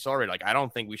why I got accelerated. Like I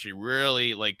don't think we should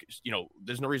really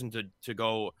there's no reason to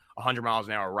go 100 miles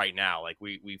an hour right now. Like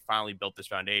we finally built this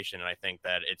foundation, and I think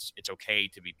that it's okay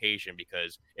to be patient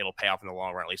because it'll pay off in the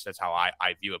long run. At least that's how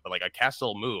I view it. But like a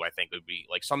Kessel move, I think would be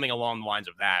like something along the lines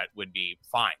of that would be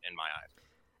fine in my eyes.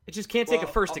 It just can't take a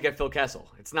first to get Phil Kessel.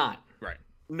 It's not. Right.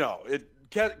 No,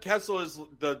 Kessel is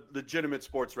the legitimate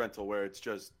sports rental where it's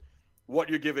just what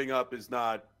you're giving up is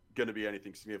not going to be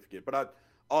anything significant. But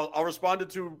I'll respond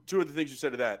to two of the things you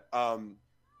said to that.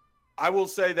 I will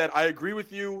say that I agree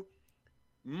with you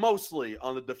mostly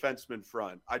on the defenseman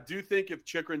front. I do think if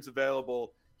Chychrun's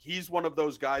available, he's one of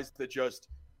those guys that just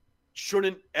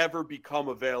shouldn't ever become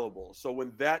available. So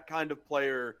when that kind of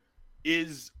player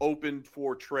is open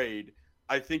for trade,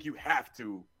 I think you have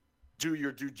to do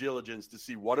your due diligence to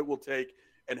see what it will take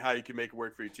and how you can make it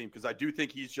work for your team. Because I do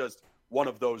think he's just one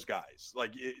of those guys.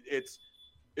 Like it's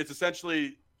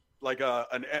essentially like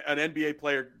an NBA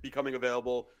player becoming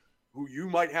available who you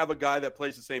might have a guy that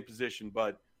plays the same position,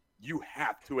 but you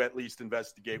have to at least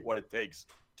investigate what it takes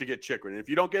to get Chychrun. And if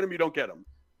you don't get him, you don't get him.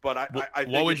 But I think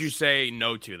what would you say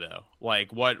no to though?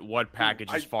 Like what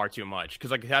package is far too much?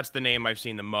 Because like that's the name I've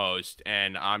seen the most,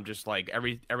 and I'm just like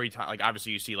every time, like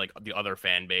obviously you see like the other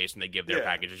fan base and they give their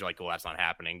packages, you're like, well, that's not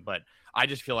happening. But I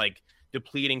just feel like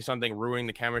depleting something, ruining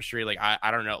the chemistry. Like I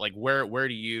don't know, like where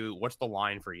do you? What's the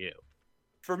line for you?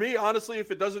 For me, honestly, if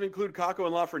it doesn't include Kakko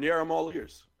and Lafreniere, I'm all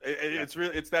ears.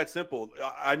 It's that simple.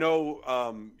 I know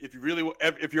if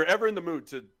you're ever in the mood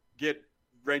to get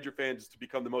Ranger fans to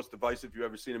become the most divisive you've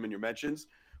ever seen them in your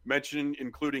mention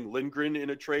including Lindgren in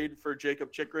a trade for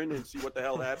Jakob Chychrun and see what the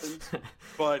hell happens.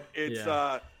 But it's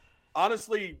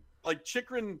honestly like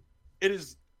Chychrun. It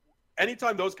is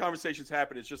anytime those conversations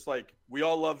happen, it's just like we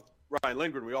all love Ryan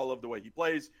Lindgren. We all love the way he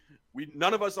plays.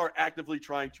 None of us are actively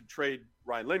trying to trade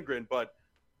Ryan Lindgren, but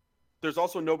there's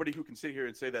also nobody who can sit here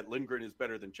and say that Lindgren is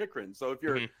better than Chychrun. So if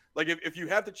you're like, if you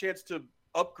have the chance to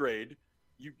upgrade,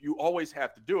 you always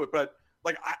have to do it. But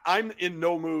like, I'm in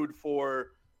no mood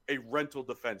for a rental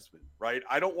defenseman, right?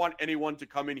 I don't want anyone to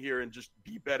come in here and just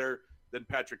be better than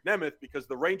Patrick Nemeth, because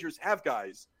the Rangers have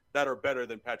guys that are better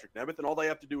than Patrick Nemeth, and all they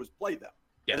have to do is play them.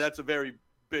 Yes. And that's a very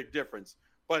big difference.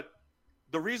 But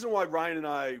the reason why Ryan and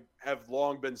I have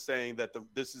long been saying that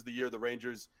this is the year the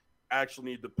Rangers actually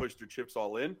need to push their chips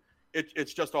all in,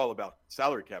 it's just all about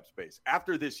salary cap space.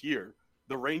 After this year,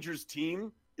 the Rangers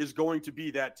team is going to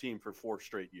be that team for 4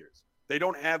 straight years. They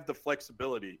don't have the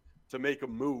flexibility to make a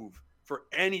move for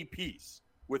any piece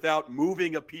without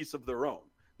moving a piece of their own.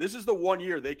 This is the one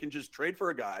year they can just trade for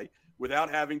a guy without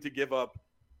having to give up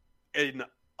an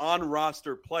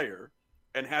on-roster player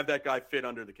and have that guy fit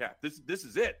under the cap. This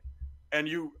is it. And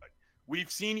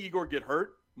we've seen Igor get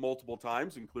hurt multiple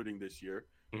times, including this year.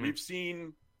 Mm-hmm. We've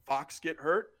seen Fox get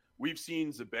hurt. We've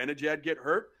seen Zibanejad get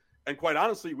hurt. And quite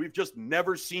honestly, we've just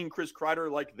never seen Chris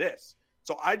Kreider like this.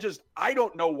 So I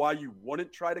don't know why you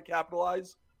wouldn't try to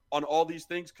capitalize on all these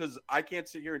things, because I can't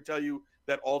sit here and tell you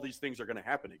that all these things are going to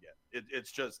happen again.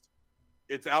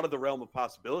 It's out of the realm of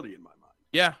possibility in my mind.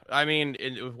 Yeah, I mean,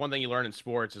 one thing you learn in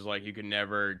sports is like you can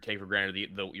never take for granted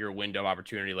your window of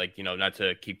opportunity. Like, you know, not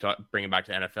to keep bringing it back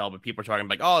to NFL, but people are talking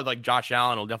like, oh, like Josh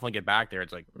Allen will definitely get back there.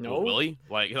 It's like, no, will he?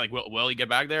 Like will he get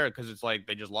back there? Because it's like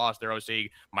they just lost their OC,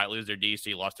 might lose their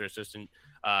DC, lost their assistant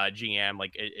GM.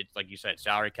 Like it's like you said,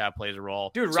 salary cap plays a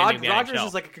role. Dude, Rodgers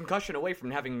is like a concussion away from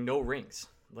having no rings.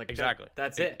 Like exactly,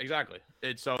 that's it. Exactly.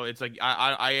 It's like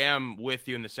I am with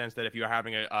you in the sense that if you're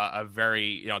having a very,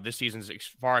 you know, this season's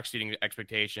far exceeding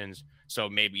expectations, so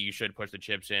maybe you should push the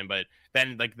chips in. But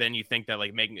then you think that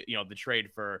like making, you know, the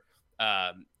trade for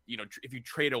you know, if you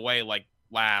trade away like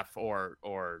Laugh or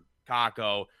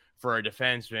Kakko for a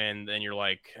defenseman, then you're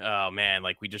like, oh man,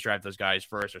 like we just drafted those guys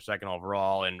first or second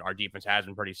overall, and our defense has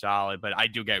been pretty solid. But I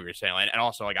do get what you're saying, and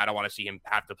also like I don't want to see him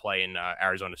have to play in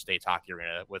Arizona State's hockey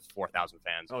arena with 4,000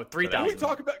 fans. Oh, 3,000.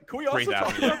 Can we also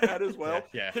talk about that as well?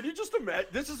 Yeah. Can you just imagine?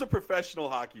 This is a professional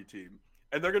hockey team,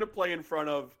 and they're going to play in front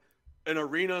of an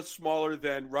arena smaller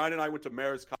than Ryan and I went to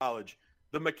Marist College.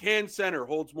 The McCann Center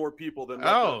holds more people than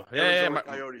Arizona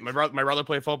Coyotes. My brother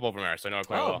played football for Marist. I know it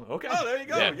quite well. Okay. Oh, there you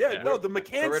go. Yeah. No, the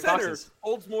McCann Center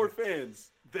holds more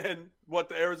fans than what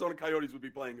the Arizona Coyotes would be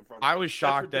playing in front of. I was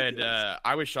shocked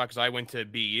because I went to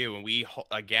BU and we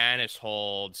Agganis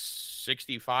holds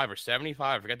 65 or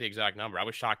 75. I forget the exact number. I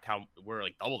was shocked how we're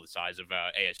like double the size of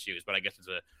ASU's, but I guess it's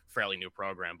a fairly new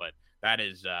program. But that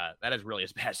is really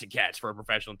as bad as it gets for a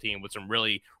professional team with some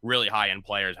really, really high end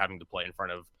players having to play in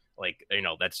front of, like, you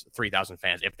know, that's 3,000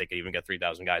 fans if they could even get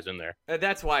 3,000 guys in there.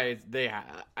 That's why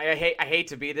I hate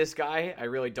to be this guy. I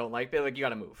really don't like it. Like, you got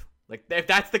to move. Like, if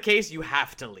that's the case, you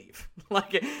have to leave.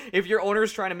 Like, if your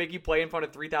owner's trying to make you play in front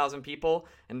of 3,000 people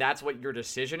and that's what your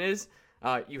decision is,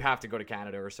 you have to go to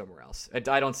Canada or somewhere else. I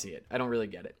don't see it. I don't really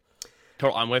get it.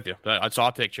 I'm with you. So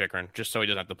I'll take Chychrun just so he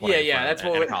doesn't have to play. Yeah, that's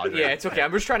what. Yeah, it's okay.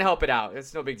 I'm just trying to help it out.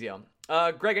 It's no big deal.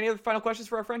 Greg, any other final questions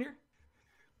for our friend here?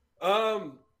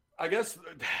 I guess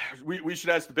we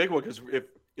should ask the big one, because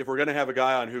if we're gonna have a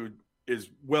guy on who is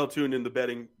well tuned in the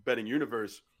betting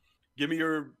universe, give me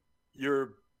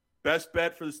your best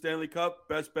bet for the Stanley Cup,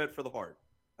 best bet for the Hart.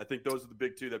 I think those are the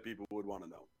big two that people would want to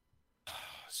know.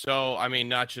 So, I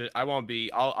mean,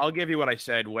 I'll give you what I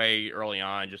said way early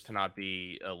on, just to not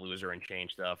be a loser and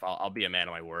change stuff. I'll be a man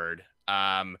of my word.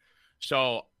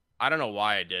 So I don't know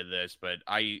why I did this, but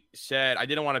I said I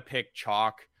didn't want to pick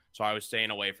chalk So I was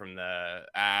staying away from the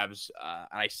Avs.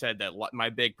 I said that my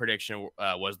big prediction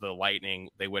was the Lightning.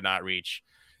 They would not reach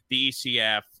the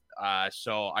ECF.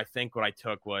 So I think what I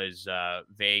took was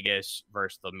Vegas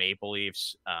versus the Maple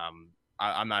Leafs.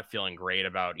 I'm not feeling great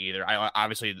about either.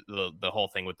 Obviously, the whole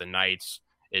thing with the Knights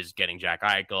is getting Jack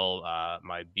Eichel,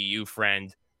 my BU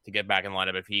friend, to get back in the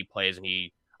lineup if he plays and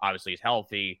he obviously is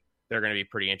healthy. They're going to be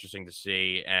pretty interesting to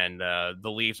see. And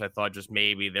the Leafs, I thought just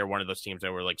maybe they're one of those teams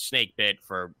that were like snake bit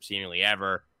for seemingly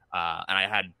ever. And I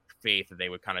had faith that they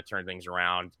would kind of turn things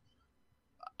around.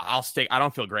 I'll stick. I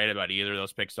don't feel great about either of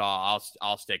those picks.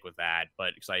 I'll stick with that.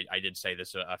 But because I did say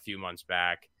this a few months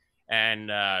back.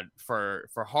 And for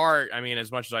Hart, I mean,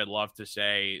 as much as I'd love to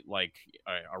say, like,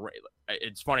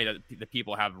 it's funny that the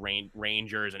people have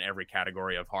Rangers in every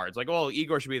category of Hart. It's like, oh,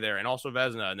 Igor should be there, and also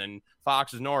Vezina, and then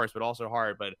Fox is Norris, but also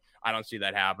Hart. But I don't see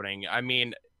that happening. I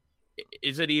mean,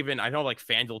 is it even? I know, like,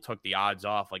 FanDuel took the odds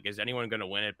off. Like, is anyone going to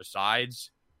win it besides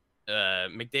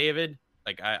McDavid?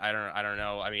 Like, I don't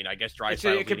know. I mean, I guess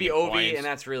Draisaitl. It could be Ovi, and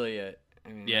that's really it. I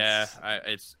mean, yeah,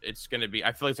 it's going to be.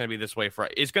 I feel like it's going to be this way for.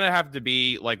 It's going to have to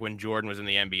be like when Jordan was in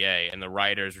the NBA, and the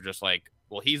writers were just like,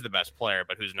 "Well, he's the best player,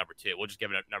 but who's number two? We'll just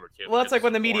give it number two." Well, that's like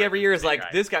when the media every year is like,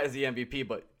 "This guy is the MVP,"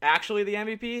 but actually the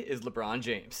MVP is LeBron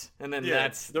James, and then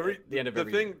that's the end of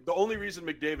every year. The only reason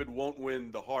McDavid won't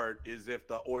win the Hart is if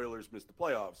the Oilers miss the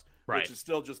playoffs, right? Which is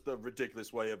still just a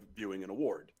ridiculous way of viewing an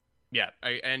award. Yeah,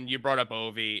 and you brought up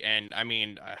Ovi, and I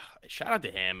mean, shout out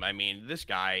to him. I mean, this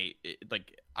guy,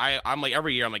 like, I'm like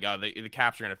every year, I'm like, oh, the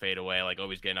Caps are gonna fade away. Like,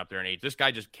 Ovi's getting up there in age. This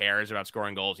guy just cares about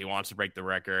scoring goals. He wants to break the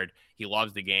record. He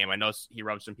loves the game. I know he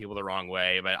rubs some people the wrong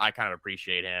way, but I kind of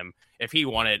appreciate him. If he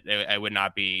won it, I would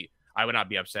not be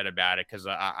upset about it because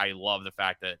I love the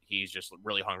fact that he's just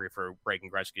really hungry for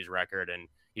breaking Gretzky's record, and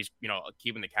he's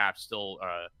keeping the Caps still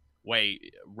way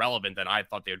relevant than I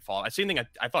thought they would fall. I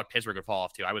thought Pittsburgh would fall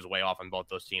off too. I was way off on both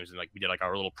those teams, and like we did like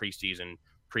our little preseason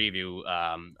preview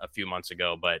a few months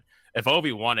ago. But if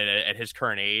Ovi won it at his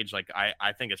current age, like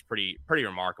I think it's pretty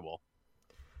remarkable.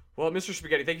 Well, Mr.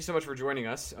 Spaghetti, thank you so much for joining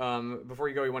us. Before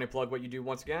you go, you want to plug what you do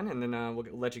once again, and then we'll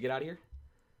let you get out of here.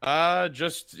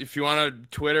 Just if you want to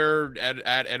Twitter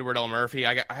at Edward L. Murphy,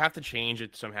 I have to change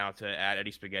it somehow to at Eddie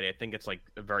Spaghetti. I think it's like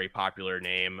a very popular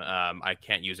name. I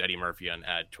can't use Eddie Murphy on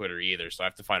Twitter either, so I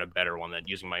have to find a better one than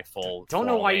using my full. Don't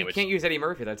know why name. You can't use Eddie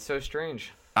Murphy. That's so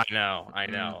strange. I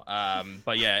know.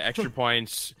 But yeah, Extra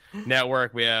Points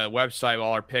Network. We have a website,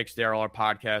 all our picks there, all our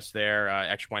podcasts there.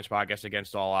 Extra Points Podcast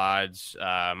Against All Odds,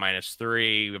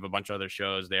 -3. We have a bunch of other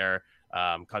shows there.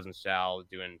 Cousin Sal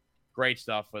doing great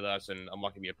stuff with us, and I'm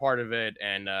lucky to be a part of it.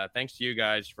 And thanks to you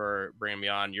guys for bringing me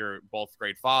on. You're both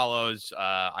great follows.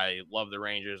 I love the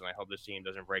Rangers, and I hope this team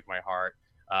doesn't break my heart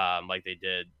like they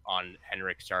did on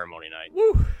Henrik's ceremony night.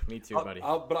 Woo! Me too, buddy.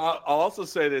 But I'll also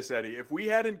say this, Eddie. If we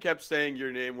hadn't kept saying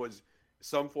your name was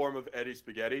some form of Eddie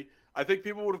Spaghetti, I think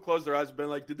people would have closed their eyes and been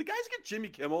like, "Did the guys get Jimmy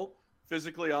Kimmel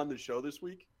physically on the show this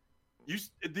week?" You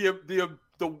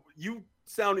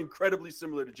sound incredibly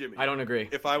similar to Jimmy. I don't agree.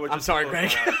 I'm sorry,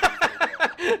 Greg.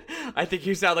 I think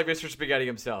you sound like Mr. Spaghetti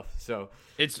himself. So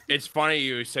it's funny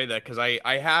you say that because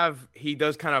he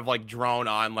does kind of like drone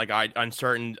on like on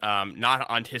certain not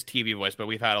on his TV voice, but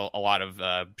we've had a lot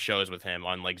of shows with him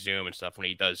on like Zoom and stuff when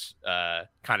he does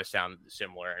kind of sound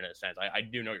similar in a sense. I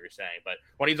do know what you're saying, but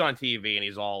when he's on TV and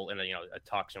he's all in a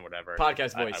tux and whatever,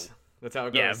 podcast voice. That's how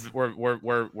it goes. Yeah,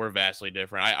 we're vastly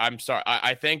different. I'm sorry.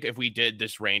 I think if we did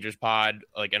this Rangers pod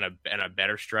like in a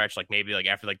better stretch, like maybe like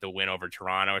after like the win over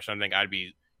Toronto or something, I'd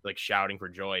be like shouting for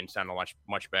joy and sounding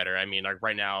much better. I mean, like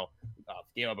right now,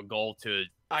 gave up a goal to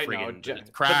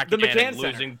crack the again McCann and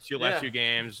losing last two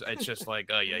games. It's just like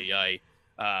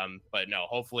but no,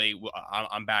 hopefully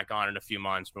I'm back on in a few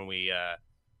months when we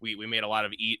made a lot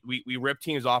of we ripped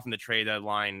teams off in the trade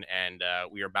deadline, and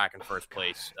we are back in first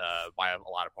place by a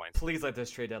lot of points. Please let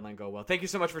this trade deadline go well. Thank you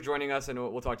so much for joining us, and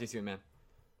we'll talk to you soon, man.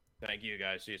 Thank you,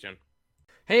 guys. See you soon.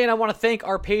 Hey, and I want to thank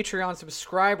our Patreon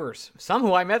subscribers, some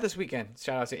who I met this weekend.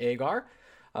 Shout out to Agar.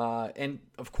 And,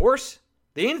 of course,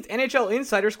 the NHL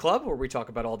Insiders Club, where we talk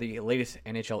about all the latest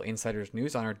NHL Insiders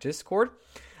news on our Discord.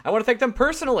 I want to thank them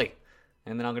personally.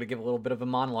 And then I'm going to give a little bit of a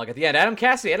monologue at the end. Adam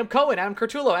Cassidy, Adam Cohen, Adam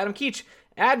Curtulo, Adam Keach,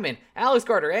 Admin, Alex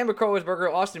Carter, Amber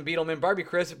Crowsberger, Austin Beetleman, Barbie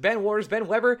Chris, Ben Waters, Ben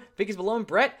Weber, Vicky's Malone,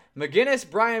 Brett McGinnis,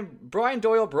 Brian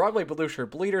Doyle, Broadway Belusher,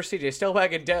 Bleeder, CJ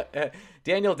Stelwagen,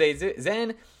 Daniel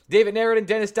Zen, David Narradin,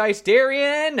 Dennis Dice,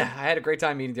 Darian. I had a great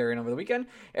time meeting Darian over the weekend.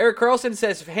 Eric Carlson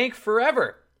says, Hank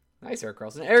forever. Nice, Eric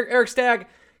Carlson. Eric Stagg,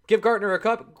 give Gartner a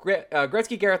cup.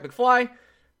 Gretzky, Gareth McFly.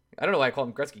 I don't know why I call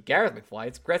him Gretzky Gareth McFly.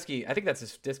 It's Gretzky. I think that's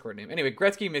his Discord name. Anyway,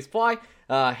 Gretzky McFly.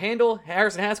 Handle,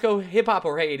 Harrison Haskell, Hip Hop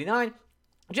Jorge 89.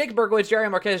 Jacob Berkowitz, Jerry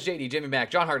Marquez, JD, Jimmy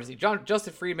Mack, John Hardesty,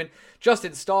 Justin Friedman,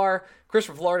 Justin Starr,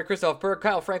 Christopher Florida, Christoph Berg,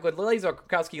 Kyle Franklin, Lazo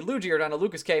Krakowski, Lou Giordano,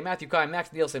 Lucas K, Matthew Kine,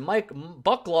 Max Nielsen, Mike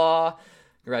Bucklaw.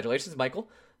 Congratulations, Michael.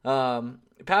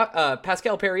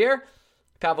 Pascal Perrier,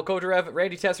 Pavel Kodarev,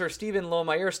 Randy Tesser, Stephen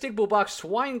Lohmeyer, Stig Bulbach,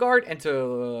 Swinegard, and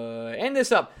to end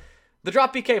this up, the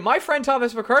Drop BK, my friend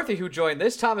Thomas McCarthy, who joined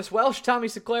this, Thomas Welsh, Tommy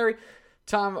Sinclair,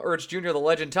 Tom Urch Jr., the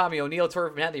legend, Tommy O'Neill,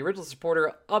 Torv Manhattan, the original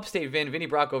supporter, Upstate Vin, Vinny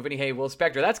Bracco, Vinny Hay, Will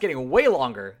Spector. That's getting way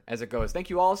longer as it goes. Thank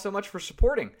you all so much for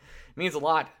supporting. It means a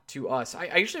lot to us.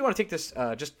 I usually want to take this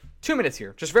just 2 minutes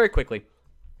here, just very quickly,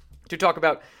 to talk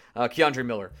about K'Andre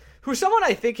Miller, who's someone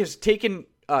I think has taken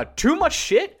too much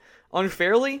shit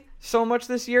unfairly so much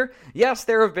this year. Yes,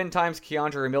 there have been times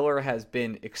K'Andre Miller has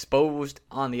been exposed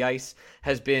on the ice,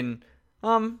 has been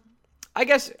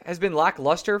has been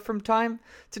lackluster from time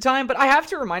to time, but I have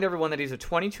to remind everyone that he's a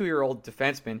 22-year-old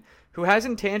defenseman who has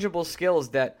intangible skills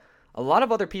that a lot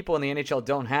of other people in the NHL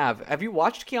don't have. Have you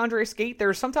watched K'Andre skate? There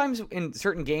are sometimes in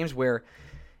certain games where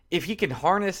if he can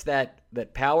harness that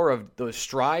power of those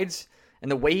strides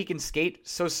and the way he can skate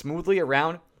so smoothly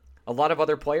around a lot of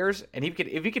other players, and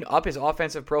if he can up his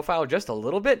offensive profile just a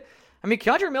little bit, I mean,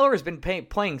 K'Andre Miller has been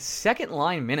playing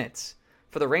second-line minutes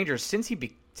for the Rangers since he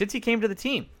came to the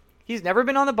team. He's never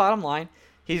been on the bottom line.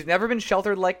 He's never been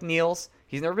sheltered like Niels.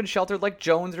 He's never been sheltered like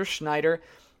Jones or Schneider.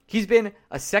 He's been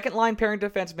a second-line pairing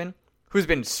defenseman who's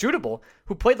been suitable,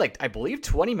 who played I believe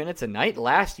 20 minutes a night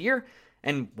last year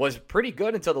and was pretty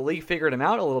good until the league figured him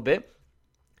out a little bit.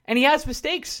 And he has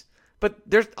mistakes, but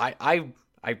I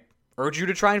urge you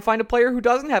to try and find a player who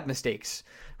doesn't have mistakes,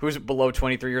 who's below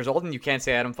 23 years old, and you can't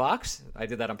say Adam Fox. I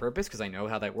did that on purpose because I know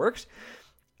how that works.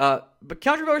 But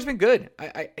K'Andre Miller's been good.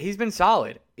 He's been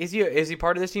solid. Is he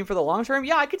part of this team for the long term?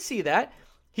 Yeah, I could see that.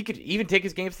 He could even take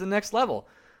his games to the next level.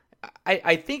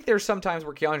 I think there's some times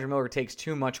where K'Andre Miller takes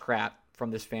too much crap from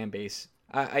this fan base.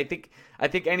 I think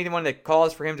anyone that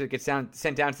calls for him to get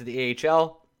sent down to the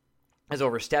AHL is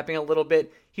overstepping a little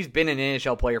bit. He's been an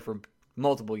NHL player for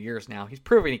multiple years now. He's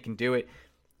proven he can do it.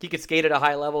 He can skate at a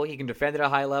high level. He can defend at a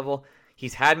high level.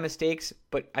 He's had mistakes,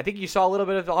 but I think you saw a little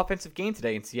bit of offensive gain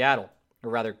today in Seattle,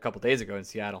 or rather a couple days ago in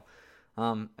Seattle.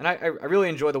 And I really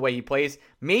enjoy the way he plays.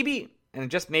 Maybe, and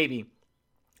just maybe,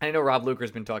 and I know Rob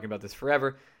Luker's been talking about this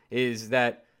forever, is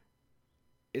that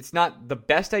it's not the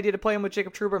best idea to play him with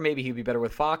Jacob Trouba. Maybe he'd be better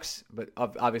with Fox, but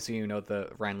obviously you know the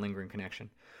Ryan Lindgren connection.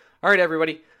 All right,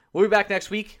 everybody. We'll be back next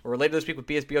week or later this week with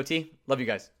BSBOT. Love you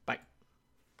guys. Bye.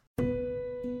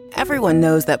 Everyone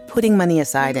knows that putting money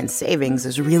aside in savings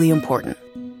is really important.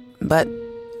 But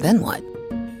then what?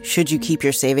 Should you keep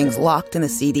your savings locked in a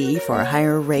CD for a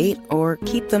higher rate or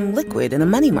keep them liquid in a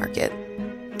money market?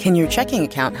 Can your checking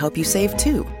account help you save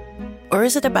too? Or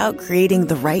is it about creating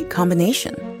the right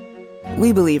combination?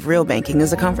 We believe real banking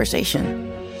is a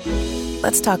conversation.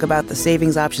 Let's talk about the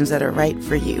savings options that are right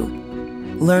for you.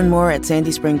 Learn more at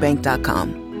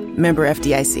sandyspringbank.com. Member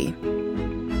FDIC.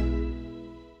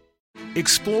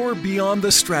 Explore beyond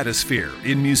the stratosphere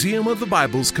in Museum of the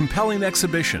Bible's compelling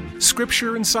exhibition,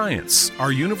 Scripture and Science,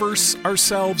 Our Universe,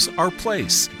 Ourselves, Our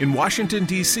Place, in Washington,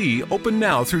 D.C., open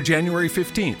now through January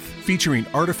 15th, featuring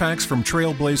artifacts from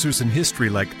trailblazers in history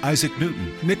like Isaac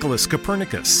Newton, Nicholas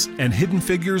Copernicus, and hidden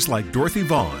figures like Dorothy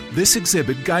Vaughan. This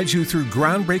exhibit guides you through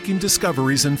groundbreaking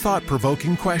discoveries and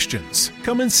thought-provoking questions.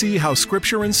 Come and see how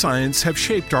Scripture and Science have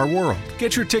shaped our world.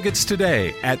 Get your tickets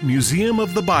today at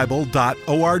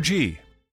museumofthebible.org.